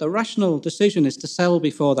assert that the rational decision is to sell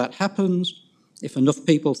before that happens. If enough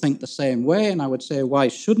people think the same way, and I would say, why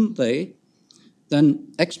shouldn't they?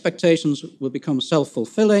 Then expectations will become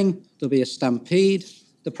self-fulfilling, there'll be a stampede,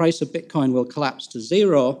 the price of Bitcoin will collapse to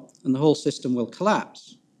zero, and the whole system will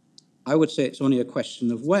collapse. I would say it's only a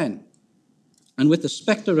question of when. And with the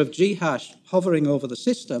spectre of Ghash hovering over the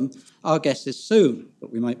system, our guess is soon,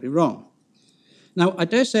 but we might be wrong. Now, I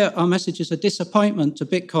dare say our message is a disappointment to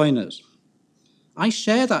Bitcoiners. I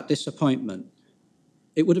share that disappointment.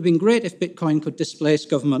 It would have been great if Bitcoin could displace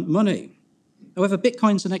government money. However,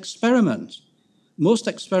 Bitcoin's an experiment. Most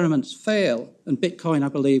experiments fail, and Bitcoin, I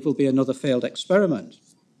believe, will be another failed experiment.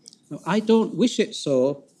 Now, I don't wish it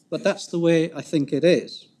so, but that's the way I think it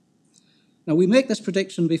is. Now, we make this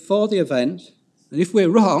prediction before the event, and if we're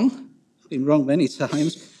wrong, been wrong many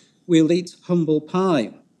times, we'll eat humble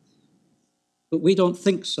pie. But we don't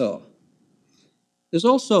think so. There's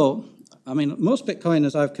also, most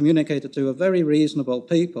Bitcoiners I've communicated to are very reasonable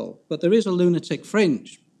people, but there is a lunatic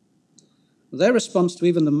fringe. Their response to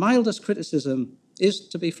even the mildest criticism is,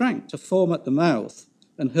 to be frank, to foam at the mouth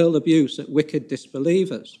and hurl abuse at wicked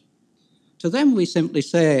disbelievers. To them, we simply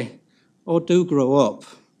say, oh, do grow up.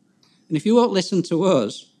 And if you won't listen to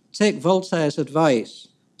us, take Voltaire's advice.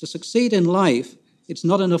 To succeed in life, it's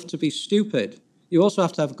not enough to be stupid. You also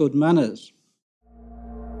have to have good manners.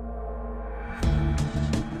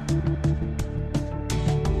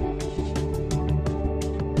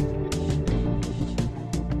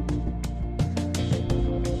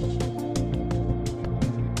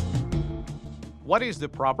 What is the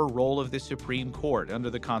proper role of the Supreme Court under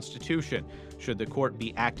the Constitution? Should the court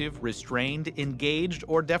be active, restrained, engaged,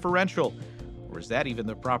 or deferential? Or is that even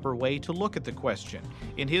the proper way to look at the question?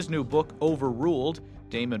 In his new book, Overruled,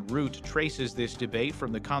 Damon Root traces this debate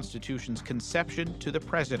from the Constitution's conception to the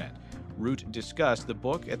president. Root discussed the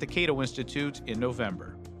book at the Cato Institute in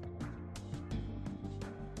November.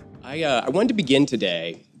 I wanted to begin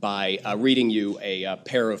today by reading you a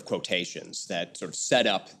pair of quotations that sort of set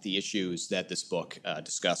up the issues that this book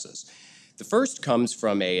discusses. The first comes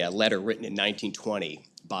from a letter written in 1920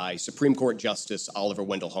 by Supreme Court Justice Oliver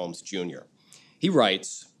Wendell Holmes, Jr. He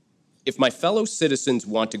writes, "If my fellow citizens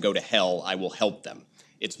want to go to hell, I will help them.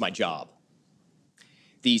 It's my job."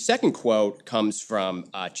 The second quote comes from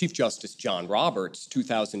Chief Justice John Roberts'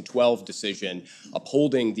 2012 decision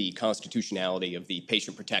upholding the constitutionality of the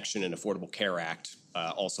Patient Protection and Affordable Care Act,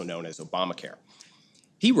 also known as Obamacare.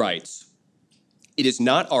 He writes, "It is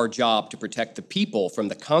not our job to protect the people from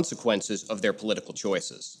the consequences of their political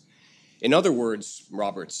choices." In other words,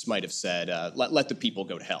 Roberts might have said, let the people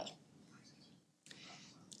go to hell.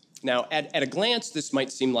 Now, at a glance, this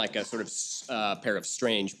might seem like a sort of pair of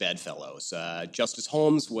strange bedfellows. Justice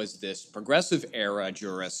Holmes was this progressive-era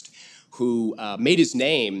jurist who made his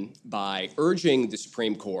name by urging the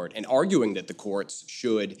Supreme Court and arguing that the courts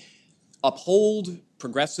should uphold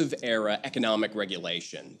progressive-era economic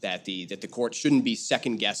regulation, that the court shouldn't be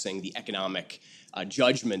second-guessing the economic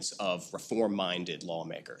judgments of reform-minded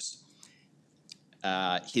lawmakers.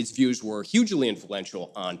 His views were hugely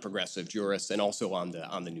influential on progressive jurists and also on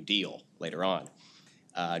the New Deal later on.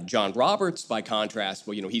 John Roberts, by contrast,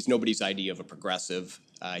 well, he's nobody's idea of a progressive.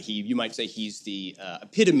 You might say he's the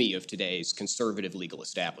epitome of today's conservative legal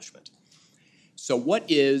establishment. So what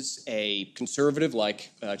is a conservative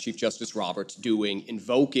like Chief Justice Roberts doing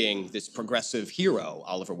invoking this progressive hero,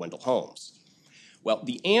 Oliver Wendell Holmes? Well,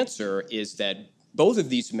 the answer is that both of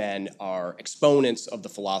these men are exponents of the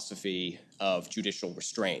philosophy of judicial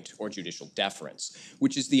restraint or judicial deference,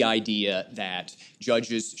 which is the idea that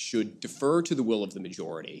judges should defer to the will of the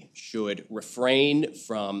majority, should refrain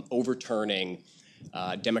from overturning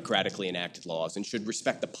democratically enacted laws, and should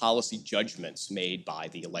respect the policy judgments made by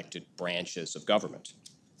the elected branches of government.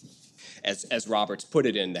 As Roberts put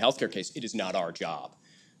it in the healthcare case, it is not our job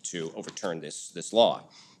to overturn this law.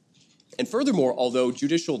 And furthermore, although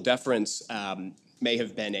judicial deference may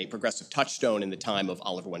have been a progressive touchstone in the time of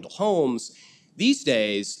Oliver Wendell Holmes, these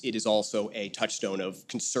days it is also a touchstone of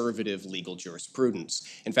conservative legal jurisprudence.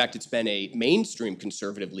 In fact, it's been a mainstream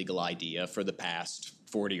conservative legal idea for the past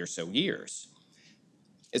 40 or so years.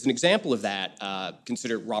 As an example of that,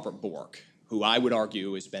 consider Robert Bork, who I would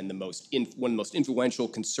argue has been one of the most influential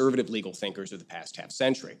conservative legal thinkers of the past half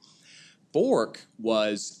century. Bork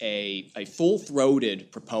was a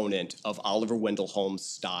full-throated proponent of Oliver Wendell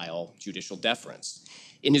Holmes-style judicial deference.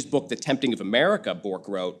 In his book, The Tempting of America, Bork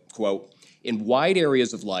wrote, quote, "In wide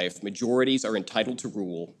areas of life, majorities are entitled to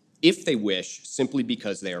rule, if they wish, simply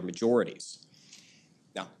because they are majorities."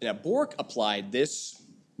 Now Bork applied this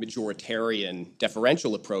majoritarian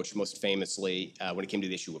deferential approach most famously when it came to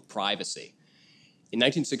the issue of privacy. In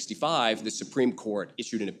 1965, the Supreme Court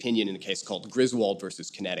issued an opinion in a case called Griswold versus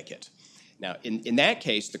Connecticut. Now, in that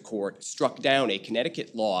case, the court struck down a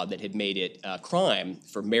Connecticut law that had made it a crime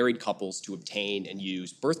for married couples to obtain and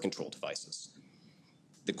use birth control devices.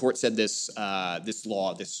 The court said this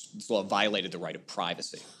law violated the right of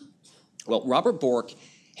privacy. Well, Robert Bork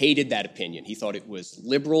hated that opinion. He thought it was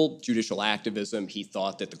liberal judicial activism. He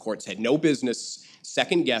thought that the courts had no business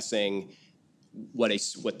second-guessing what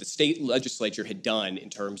the state legislature had done in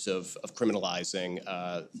terms of criminalizing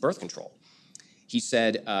birth control. He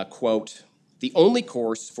said, quote, "The only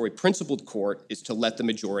course for a principled court is to let the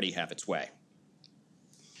majority have its way."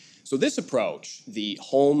 So this approach, the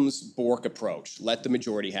Holmes-Bork approach, let the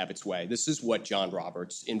majority have its way, this is what John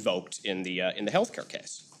Roberts invoked in the healthcare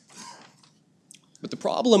case. But the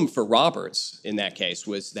problem for Roberts in that case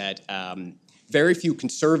was that very few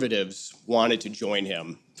conservatives wanted to join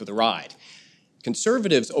him for the ride.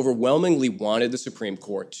 Conservatives overwhelmingly wanted the Supreme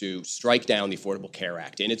Court to strike down the Affordable Care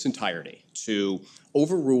Act in its entirety, to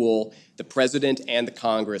overrule the president and the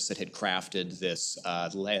Congress that had crafted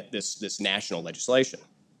this national legislation.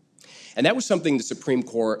 And that was something the Supreme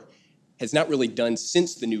Court has not really done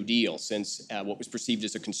since the New Deal, since what was perceived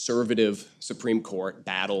as a conservative Supreme Court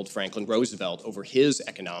battled Franklin Roosevelt over his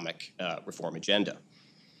economic reform agenda.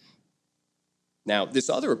 Now, this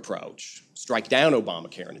other approach, strike down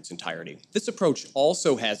Obamacare in its entirety, this approach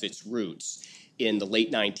also has its roots in the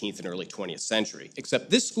late 19th and early 20th century,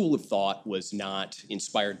 except this school of thought was not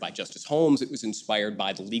inspired by Justice Holmes. It was inspired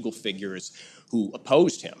by the legal figures who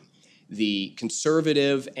opposed him, the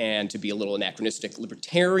conservative and, to be a little anachronistic,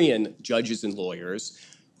 libertarian judges and lawyers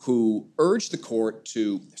who urged the court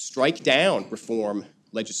to strike down reform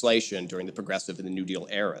legislation during the Progressive and the New Deal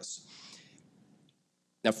eras.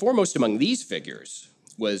 Now, foremost among these figures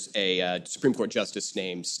was a Supreme Court justice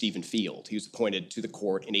named Stephen Field. He was appointed to the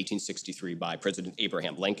court in 1863 by President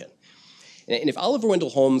Abraham Lincoln. And if Oliver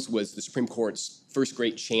Wendell Holmes was the Supreme Court's first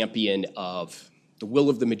great champion of the will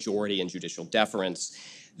of the majority and judicial deference,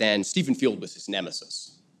 then Stephen Field was his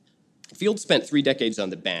nemesis. Field spent 3 decades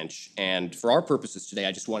on the bench, and for our purposes today,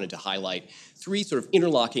 I just wanted to highlight 3 sort of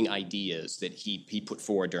interlocking ideas that he put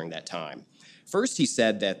forward during that time. First, he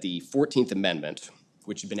said that the 14th Amendment,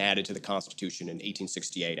 which had been added to the Constitution in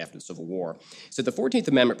 1868 after the Civil War, said the 14th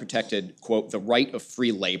Amendment protected, quote, the right of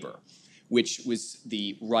free labor, which was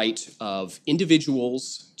the right of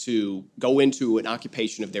individuals to go into an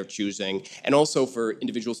occupation of their choosing, and also for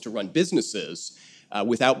individuals to run businesses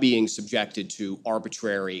without being subjected to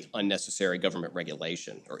arbitrary, unnecessary government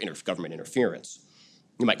regulation or government interference.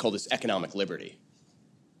 You might call this economic liberty.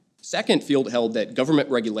 Second, Field held that government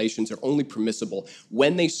regulations are only permissible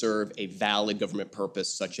when they serve a valid government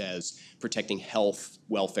purpose, such as protecting health,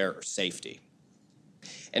 welfare, or safety.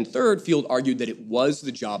 And third, Field argued that it was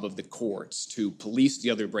the job of the courts to police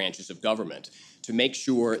the other branches of government, to make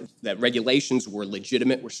sure that regulations were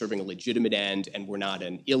legitimate, were serving a legitimate end, and were not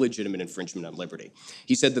an illegitimate infringement on liberty.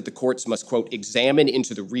 He said that the courts must, quote, examine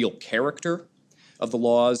into the real character of the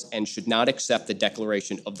laws and should not accept the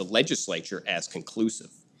declaration of the legislature as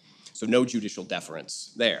conclusive. So no judicial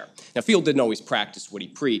deference there. Now, Field didn't always practice what he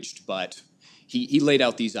preached, but he laid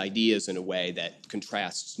out these ideas in a way that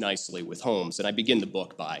contrasts nicely with Holmes. And I begin the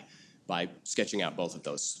book by sketching out both of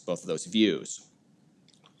those views.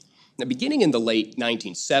 Now, beginning in the late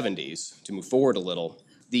 1970s, to move forward a little,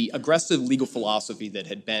 the aggressive legal philosophy that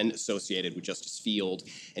had been associated with Justice Field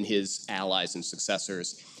and his allies and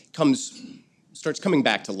successors starts coming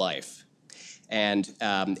back to life. And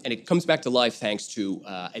it comes back to life thanks to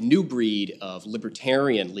a new breed of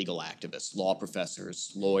libertarian legal activists, law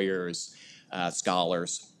professors, lawyers,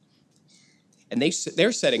 scholars. And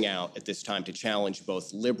they're setting out at this time to challenge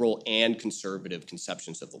both liberal and conservative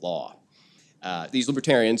conceptions of the law. These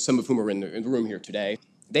libertarians, some of whom are in the room here today,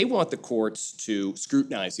 they want the courts to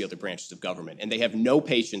scrutinize the other branches of government, and they have no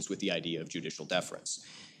patience with the idea of judicial deference.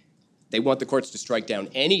 They want the courts to strike down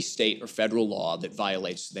any state or federal law that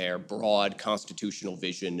violates their broad constitutional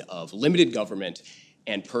vision of limited government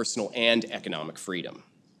and personal and economic freedom.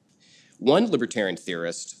 One libertarian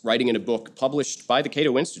theorist, writing in a book published by the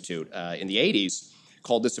Cato Institute in the 80s,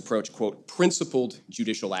 called this approach, quote, principled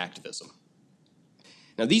judicial activism.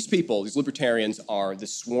 Now, these people, these libertarians, are the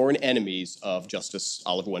sworn enemies of Justice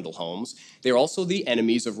Oliver Wendell Holmes. They're also the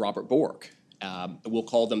enemies of Robert Bork. We'll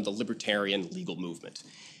call them the libertarian legal movement.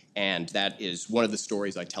 And that is one of the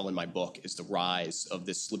stories I tell in my book, is the rise of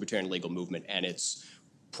this libertarian legal movement and its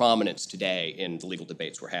prominence today in the legal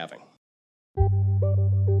debates we're having.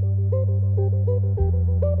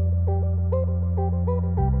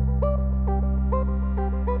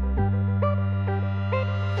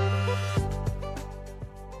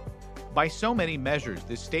 By so many measures,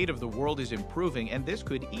 the state of the world is improving, and this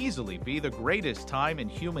could easily be the greatest time in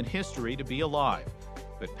human history to be alive.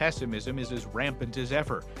 But pessimism is as rampant as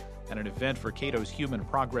ever. At an event for Cato's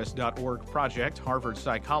HumanProgress.org project, Harvard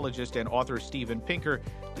psychologist and author Steven Pinker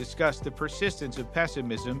discussed the persistence of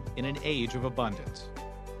pessimism in an age of abundance.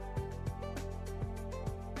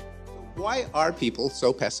 Why are people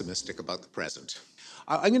so pessimistic about the present?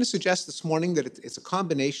 I'm going to suggest this morning that it's a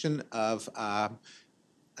combination of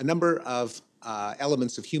a number of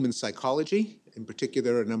elements of human psychology, in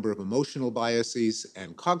particular a number of emotional biases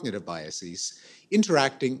and cognitive biases,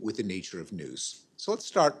 interacting with the nature of news. So let's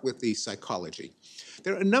start with the psychology.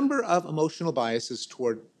 There are a number of emotional biases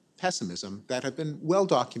toward pessimism that have been well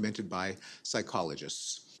documented by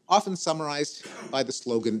psychologists, often summarized by the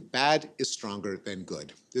slogan, "Bad is stronger than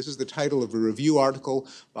good." This is the title of a review article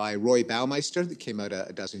by Roy Baumeister that came out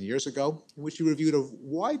a dozen years ago, in which he reviewed a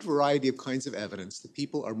wide variety of kinds of evidence that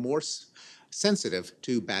people are more sensitive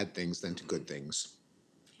to bad things than to good things.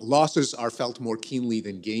 Losses are felt more keenly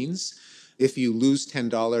than gains. If you lose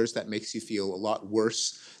 $10, that makes you feel a lot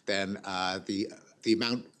worse than the the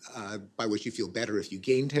amount by which you feel better if you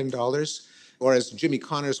gain $10. Or as Jimmy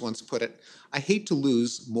Connors once put it, I hate to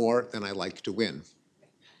lose more than I like to win.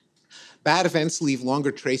 Bad events leave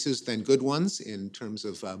longer traces than good ones in terms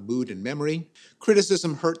of mood and memory.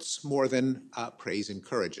 Criticism hurts more than praise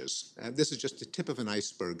encourages. This is just a tip of an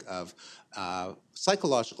iceberg of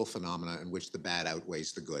psychological phenomena in which the bad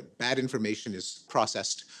outweighs the good. Bad information is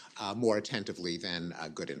processed more attentively than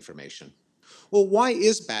good information. Well, why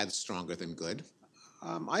is bad stronger than good?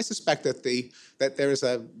 I suspect that there is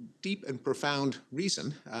a deep and profound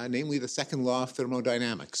reason, namely the second law of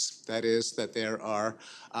thermodynamics. That is, that there are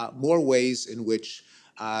more ways in which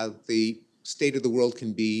the state of the world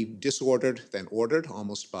can be disordered than ordered,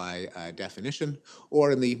 almost by definition,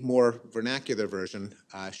 or in the more vernacular version,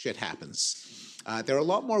 shit happens. There are a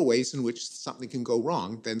lot more ways in which something can go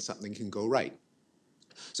wrong than something can go right.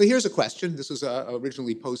 So here's a question. This was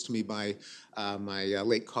originally posed to me by my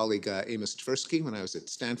late colleague Amos Tversky when I was at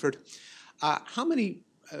Stanford.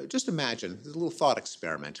 Just imagine, there's a little thought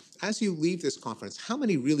experiment. As you leave this conference, how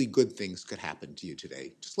many really good things could happen to you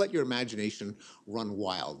today? Just let your imagination run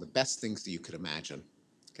wild, the best things that you could imagine.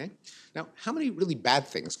 Okay? Now, how many really bad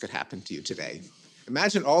things could happen to you today?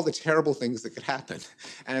 Imagine all the terrible things that could happen.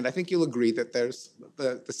 And I think you'll agree that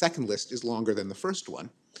the second list is longer than the first one.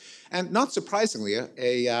 And not surprisingly,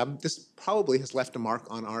 this probably has left a mark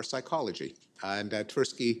on our psychology. And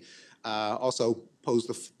Tversky also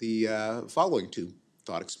posed the following two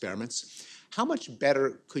thought experiments. How much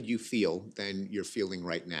better could you feel than you're feeling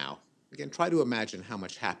right now? Again, try to imagine how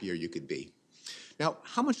much happier you could be. Now,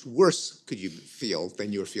 how much worse could you feel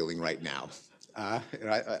than you're feeling right now?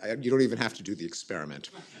 You don't even have to do the experiment.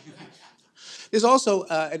 There's also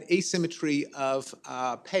an asymmetry of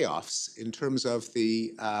payoffs in terms of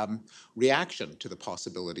the reaction to the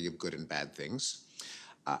possibility of good and bad things.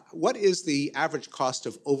 What is the average cost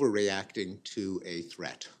of overreacting to a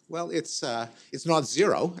threat? Well, it's not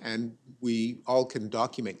zero, and we all can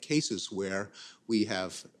document cases where we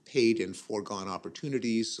have paid in foregone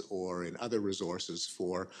opportunities or in other resources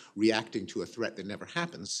for reacting to a threat that never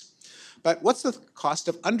happens. But what's the cost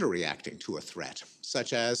of underreacting to a threat,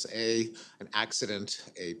 such as an accident,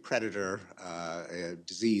 a predator, a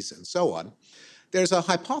disease, and so on? There's a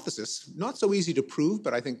hypothesis, not so easy to prove,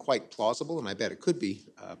 but I think quite plausible, and I bet it could be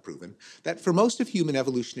proven, that for most of human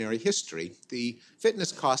evolutionary history, the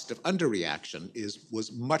fitness cost of underreaction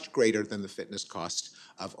was much greater than the fitness cost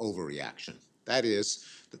of overreaction. That is,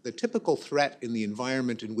 that the typical threat in the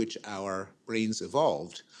environment in which our brains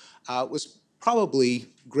evolved was probably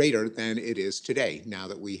greater than it is today, now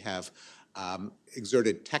that we have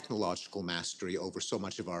exerted technological mastery over so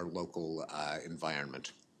much of our local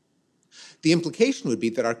environment. The implication would be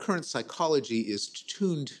that our current psychology is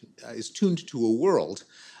tuned to a world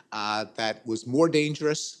that was more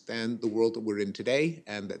dangerous than the world that we're in today,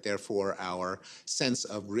 and that therefore our sense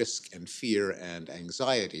of risk and fear and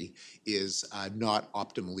anxiety is not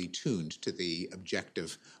optimally tuned to the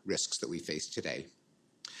objective risks that we face today.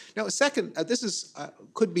 Now, this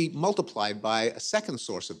could be multiplied by a second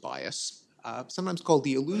source of bias, sometimes called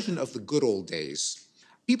the illusion of the good old days.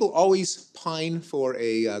 People always pine for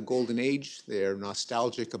a golden age. They're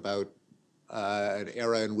nostalgic about an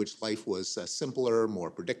era in which life was simpler,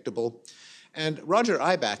 more predictable. And Roger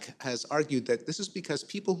Ibach has argued that this is because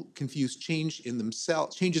people confuse changes in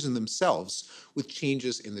themselves with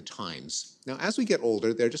changes in the times. Now, as we get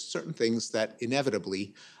older, there are just certain things that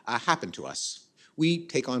inevitably happen to us. We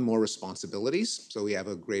take on more responsibilities, so we have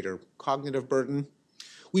a greater cognitive burden.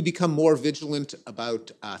 We become more vigilant about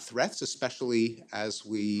threats, especially as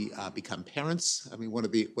we become parents. I mean, one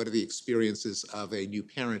of the experiences of a new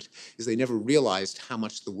parent is they never realized how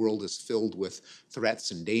much the world is filled with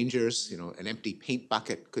threats and dangers. You know, an empty paint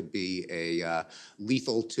bucket could be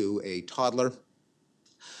lethal to a toddler.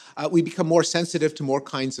 We become more sensitive to more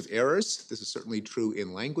kinds of errors. This is certainly true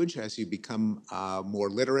in language. As you become more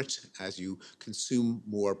literate, as you consume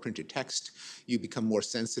more printed text, you become more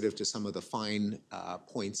sensitive to some of the fine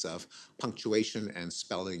points of punctuation and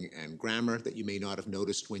spelling and grammar that you may not have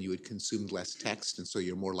noticed when you had consumed less text, and so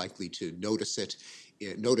you're more likely to notice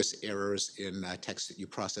errors in text that you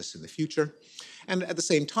process in the future. And at the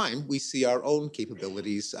same time, we see our own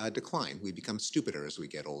capabilities decline. We become stupider as we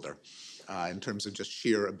get older in terms of just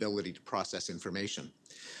sheer ability to process information.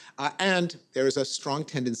 And there is a strong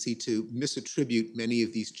tendency to misattribute many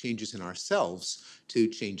of these changes in ourselves to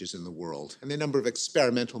changes in the world. And there are a number of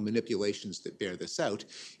experimental manipulations that bear this out.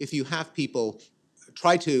 If you have people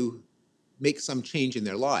try to make some change in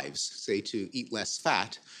their lives, say to eat less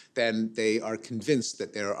fat, then they are convinced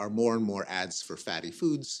that there are more and more ads for fatty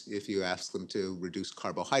foods. If you ask them to reduce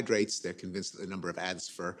carbohydrates, they're convinced that the number of ads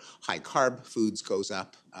for high-carb foods goes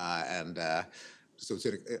up, so it's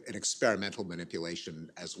an experimental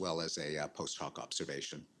manipulation as well as a post hoc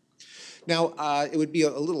observation. Now, it would be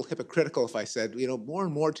a little hypocritical if I said, more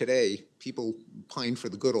and more today, people pine for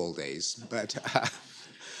the good old days, but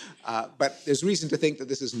there's reason to think that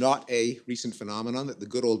this is not a recent phenomenon, that the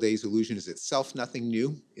good old days illusion is itself nothing new.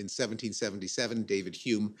 In 1777, David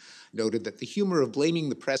Hume noted that the humor of blaming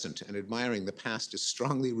the present and admiring the past is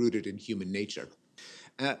strongly rooted in human nature.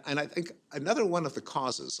 And I think another one of the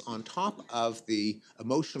causes, on top of the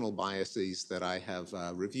emotional biases that I have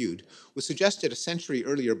reviewed, was suggested a century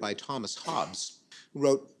earlier by Thomas Hobbes, who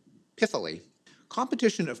wrote pithily,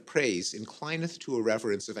 "Competition of praise inclineth to a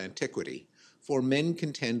reverence of antiquity, for men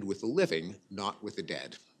contend with the living, not with the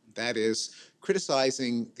dead." That is,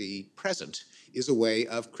 criticizing the present is a way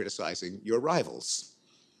of criticizing your rivals.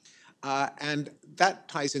 And that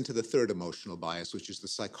ties into the third emotional bias, which is the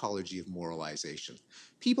psychology of moralization.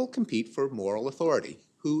 People compete for moral authority.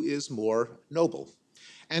 Who is more noble?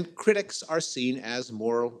 And critics are seen as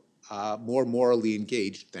more morally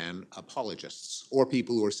engaged than apologists, or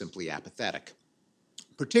people who are simply apathetic,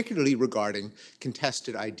 particularly regarding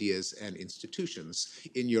contested ideas and institutions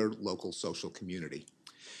in your local social community.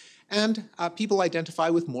 And people identify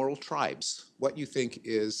with moral tribes. What you think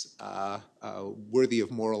is worthy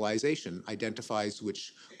of moralization identifies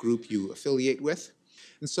which group you affiliate with.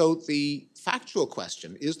 And so the factual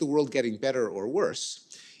question, is the world getting better or worse,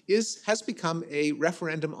 has become a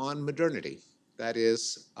referendum on modernity. That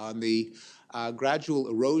is, on the gradual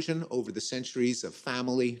erosion over the centuries of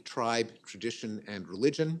family, tribe, tradition, and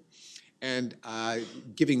religion, and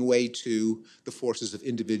giving way to the forces of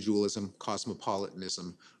individualism,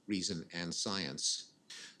 cosmopolitanism, reason, and science.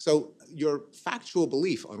 So your factual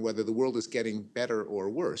belief on whether the world is getting better or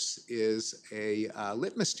worse is a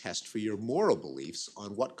litmus test for your moral beliefs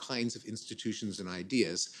on what kinds of institutions and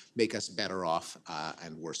ideas make us better off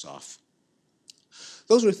and worse off.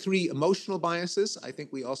 Those are three emotional biases. I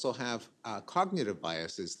think we also have cognitive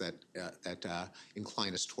biases that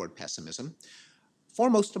incline us toward pessimism.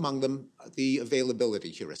 Foremost among them, the availability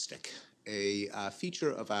heuristic, a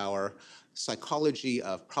feature of our psychology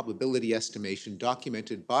of probability estimation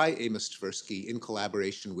documented by Amos Tversky in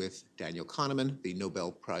collaboration with Daniel Kahneman, the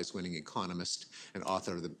Nobel Prize-winning economist and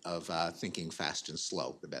author of Thinking Fast and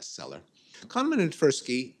Slow, the bestseller. Kahneman and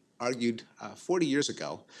Tversky argued 40 years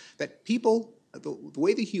ago that people,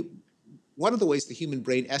 one of the ways the human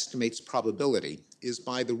brain estimates probability is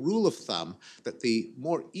by the rule of thumb that the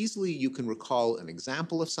more easily you can recall an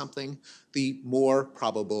example of something, the more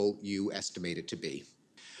probable you estimate it to be.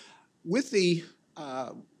 With the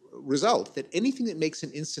result that anything that makes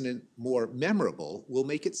an incident more memorable will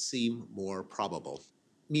make it seem more probable.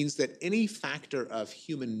 Means that any factor of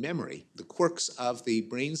human memory, the quirks of the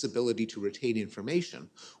brain's ability to retain information,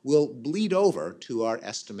 will bleed over to our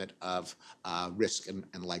estimate of risk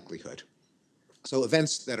and likelihood. So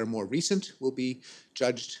events that are more recent will be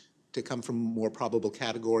judged to come from more probable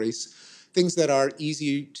categories. Things that are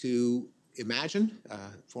easy to imagine,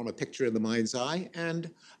 form a picture in the mind's eye, and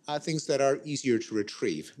things that are easier to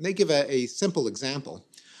retrieve. And they give a simple example.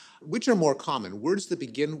 Which are more common, words that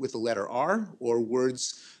begin with the letter R or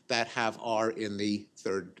words that have R in the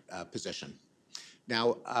third position?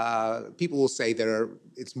 Now, people will say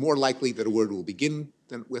it's more likely that a word will begin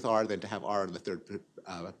with R than to have R in the third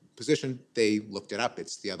position. They looked it up.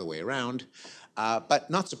 It's the other way around. But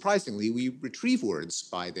not surprisingly, we retrieve words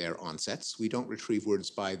by their onsets. We don't retrieve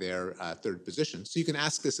words by their third position. So you can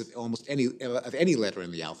ask this of almost any letter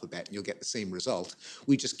in the alphabet, and you'll get the same result.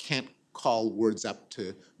 We just can't call words up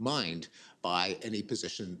to mind by any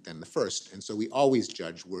position than the first. And so we always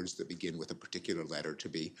judge words that begin with a particular letter to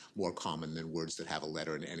be more common than words that have a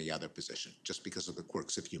letter in any other position, just because of the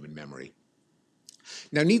quirks of human memory.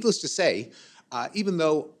 Now, needless to say, even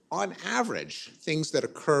though on average things that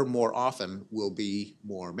occur more often will be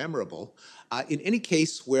more memorable, in any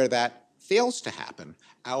case where that fails to happen,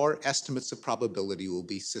 our estimates of probability will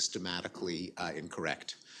be systematically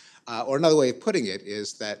incorrect. Or another way of putting it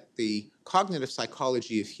is that the cognitive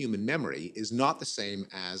psychology of human memory is not the same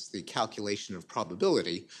as the calculation of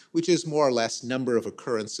probability, which is more or less number of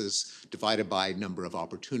occurrences divided by number of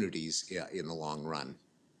opportunities in the long run.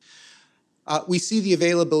 We see the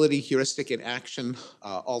availability heuristic in action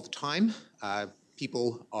all the time.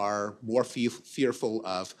 people are more fearful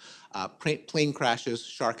of plane crashes,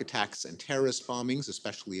 shark attacks, and terrorist bombings,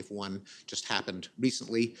 especially if one just happened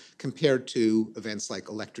recently, compared to events like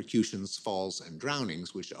electrocutions, falls, and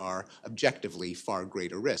drownings, which are objectively far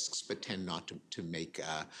greater risks, but tend not to make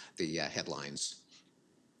the headlines.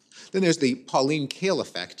 Then there's the Pauline Kael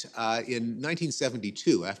effect. In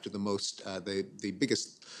 1972, after the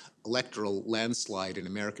biggest electoral landslide in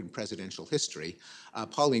American presidential history,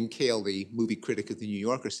 Pauline Kael, the movie critic of the New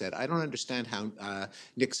Yorker, said, "I don't understand how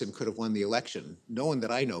Nixon could have won the election. No one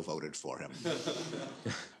that I know voted for him."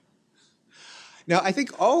 Now, I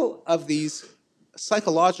think all of these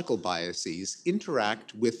psychological biases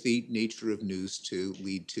interact with the nature of news to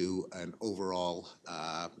lead to an overall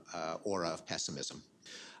aura of pessimism.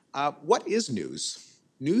 What is news?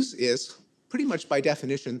 News is, pretty much by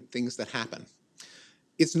definition, things that happen.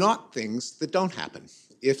 It's not things that don't happen.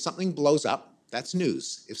 If something blows up, that's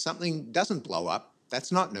news. If something doesn't blow up,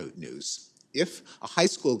 that's not news. If a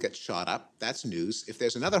high school gets shot up, that's news. If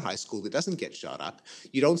there's another high school that doesn't get shot up,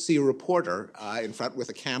 you don't see a reporter in front with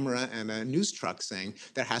a camera and a news truck saying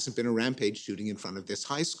there hasn't been a rampage shooting in front of this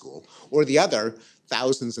high school, or the other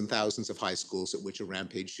thousands and thousands of high schools at which a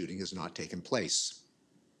rampage shooting has not taken place.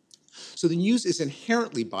 So the news is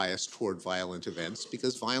inherently biased toward violent events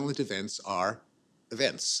because violent events are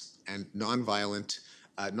events, and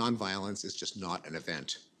nonviolence is just not an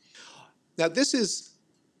event. Now, this is,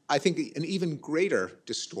 I think, an even greater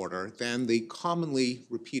distorter than the commonly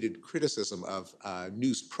repeated criticism of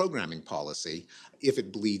news programming policy: if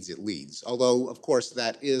it bleeds, it leads. Although, of course,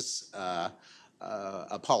 that is a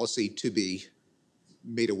policy to be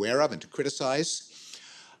made aware of and to criticize.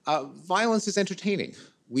 Violence is entertaining.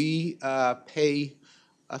 We pay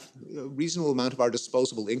a reasonable amount of our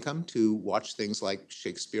disposable income to watch things like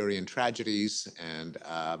Shakespearean tragedies and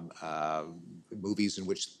movies in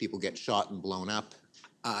which people get shot and blown up.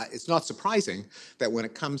 It's not surprising that when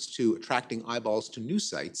it comes to attracting eyeballs to news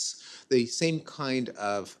sites, the same kind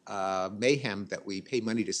of mayhem that we pay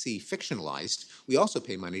money to see fictionalized, we also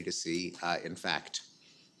pay money to see in fact.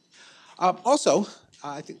 Also,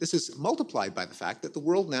 I think this is multiplied by the fact that the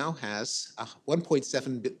world now has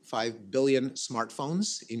 1.75 billion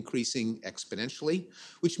smartphones, increasing exponentially,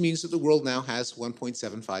 which means that the world now has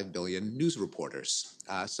 1.75 billion news reporters.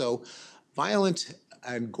 So violent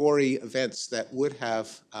and gory events that would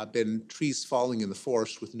have been trees falling in the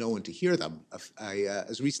forest with no one to hear them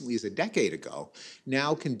as recently as a decade ago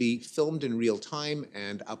now can be filmed in real time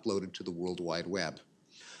and uploaded to the World Wide Web.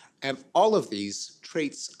 And all of these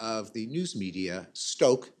traits of the news media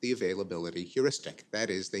stoke the availability heuristic.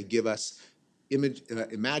 That is, they give us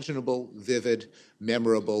imaginable, vivid,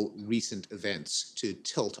 memorable, recent events to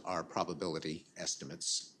tilt our probability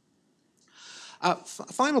estimates.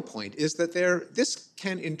 Final point is that this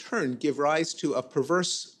can in turn give rise to a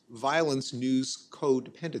perverse violence news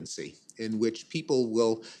codependency, in which people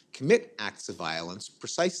will commit acts of violence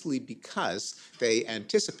precisely because they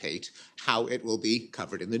anticipate how it will be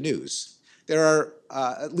covered in the news. There are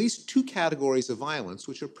at least two categories of violence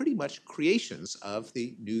which are pretty much creations of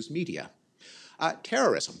the news media.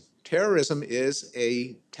 Terrorism. Terrorism is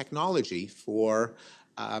a technology for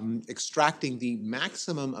extracting the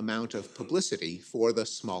maximum amount of publicity for the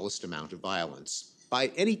smallest amount of violence. By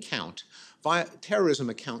any count, terrorism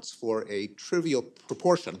accounts for a trivial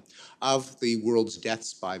proportion of the world's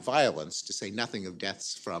deaths by violence, to say nothing of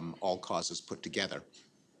deaths from all causes put together.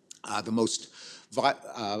 The most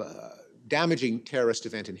damaging terrorist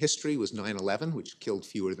event in history was 9/11, which killed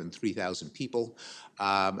fewer than 3,000 people.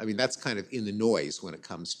 I mean, that's kind of in the noise when it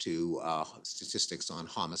comes to statistics on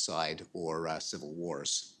homicide or civil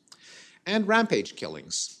wars. And rampage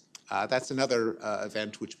killings. That's another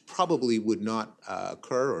event which probably would not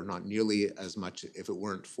occur, or not nearly as much, if it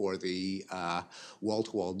weren't for the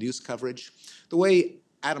wall-to-wall news coverage. The way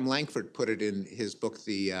Adam Lankford put it in his book,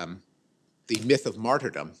 The Myth of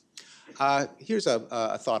Martyrdom, here's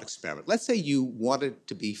a thought experiment. Let's say you wanted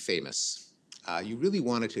to be famous. You really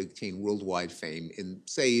wanted to attain worldwide fame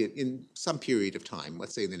in some period of time,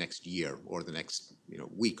 let's say in the next year or the next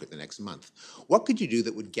week or the next month. What could you do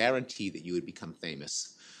that would guarantee that you would become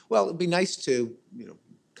famous? Well, it'd be nice to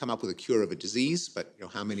come up with a cure of a disease, but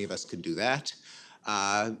how many of us can do that?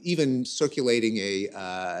 Even circulating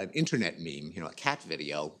an internet meme, a cat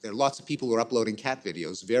video. There are lots of people who are uploading cat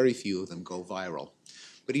videos. Very few of them go viral.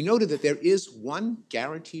 But he noted that there is one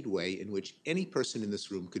guaranteed way in which any person in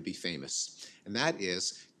this room could be famous, and that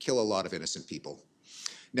is kill a lot of innocent people.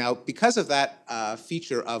 Now, because of that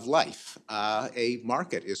feature of life, a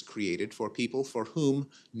market is created for people for whom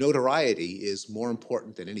notoriety is more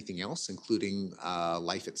important than anything else, including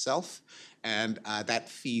life itself, and that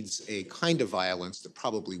feeds a kind of violence that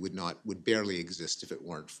probably would barely exist if it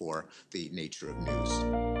weren't for the nature of news.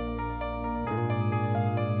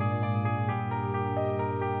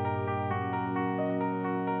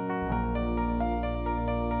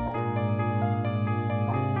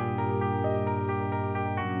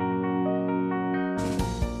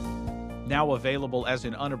 Now available as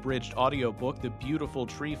an unabridged audiobook, The Beautiful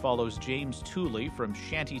Tree follows James Tooley from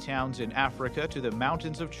shanty towns in Africa to the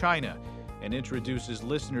mountains of China and introduces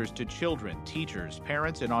listeners to children, teachers,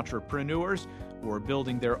 parents, and entrepreneurs who are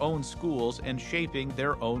building their own schools and shaping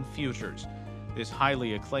their own futures. This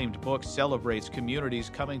highly acclaimed book celebrates communities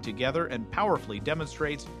coming together and powerfully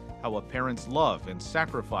demonstrates how a parent's love and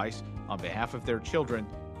sacrifice on behalf of their children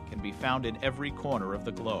can be found in every corner of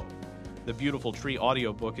the globe. The Beautiful Tree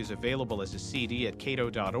audiobook is available as a CD at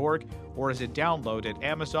cato.org or as a download at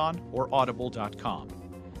Amazon or audible.com.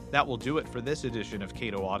 That will do it for this edition of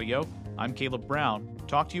Cato Audio. I'm Caleb Brown.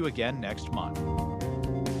 Talk to you again next month.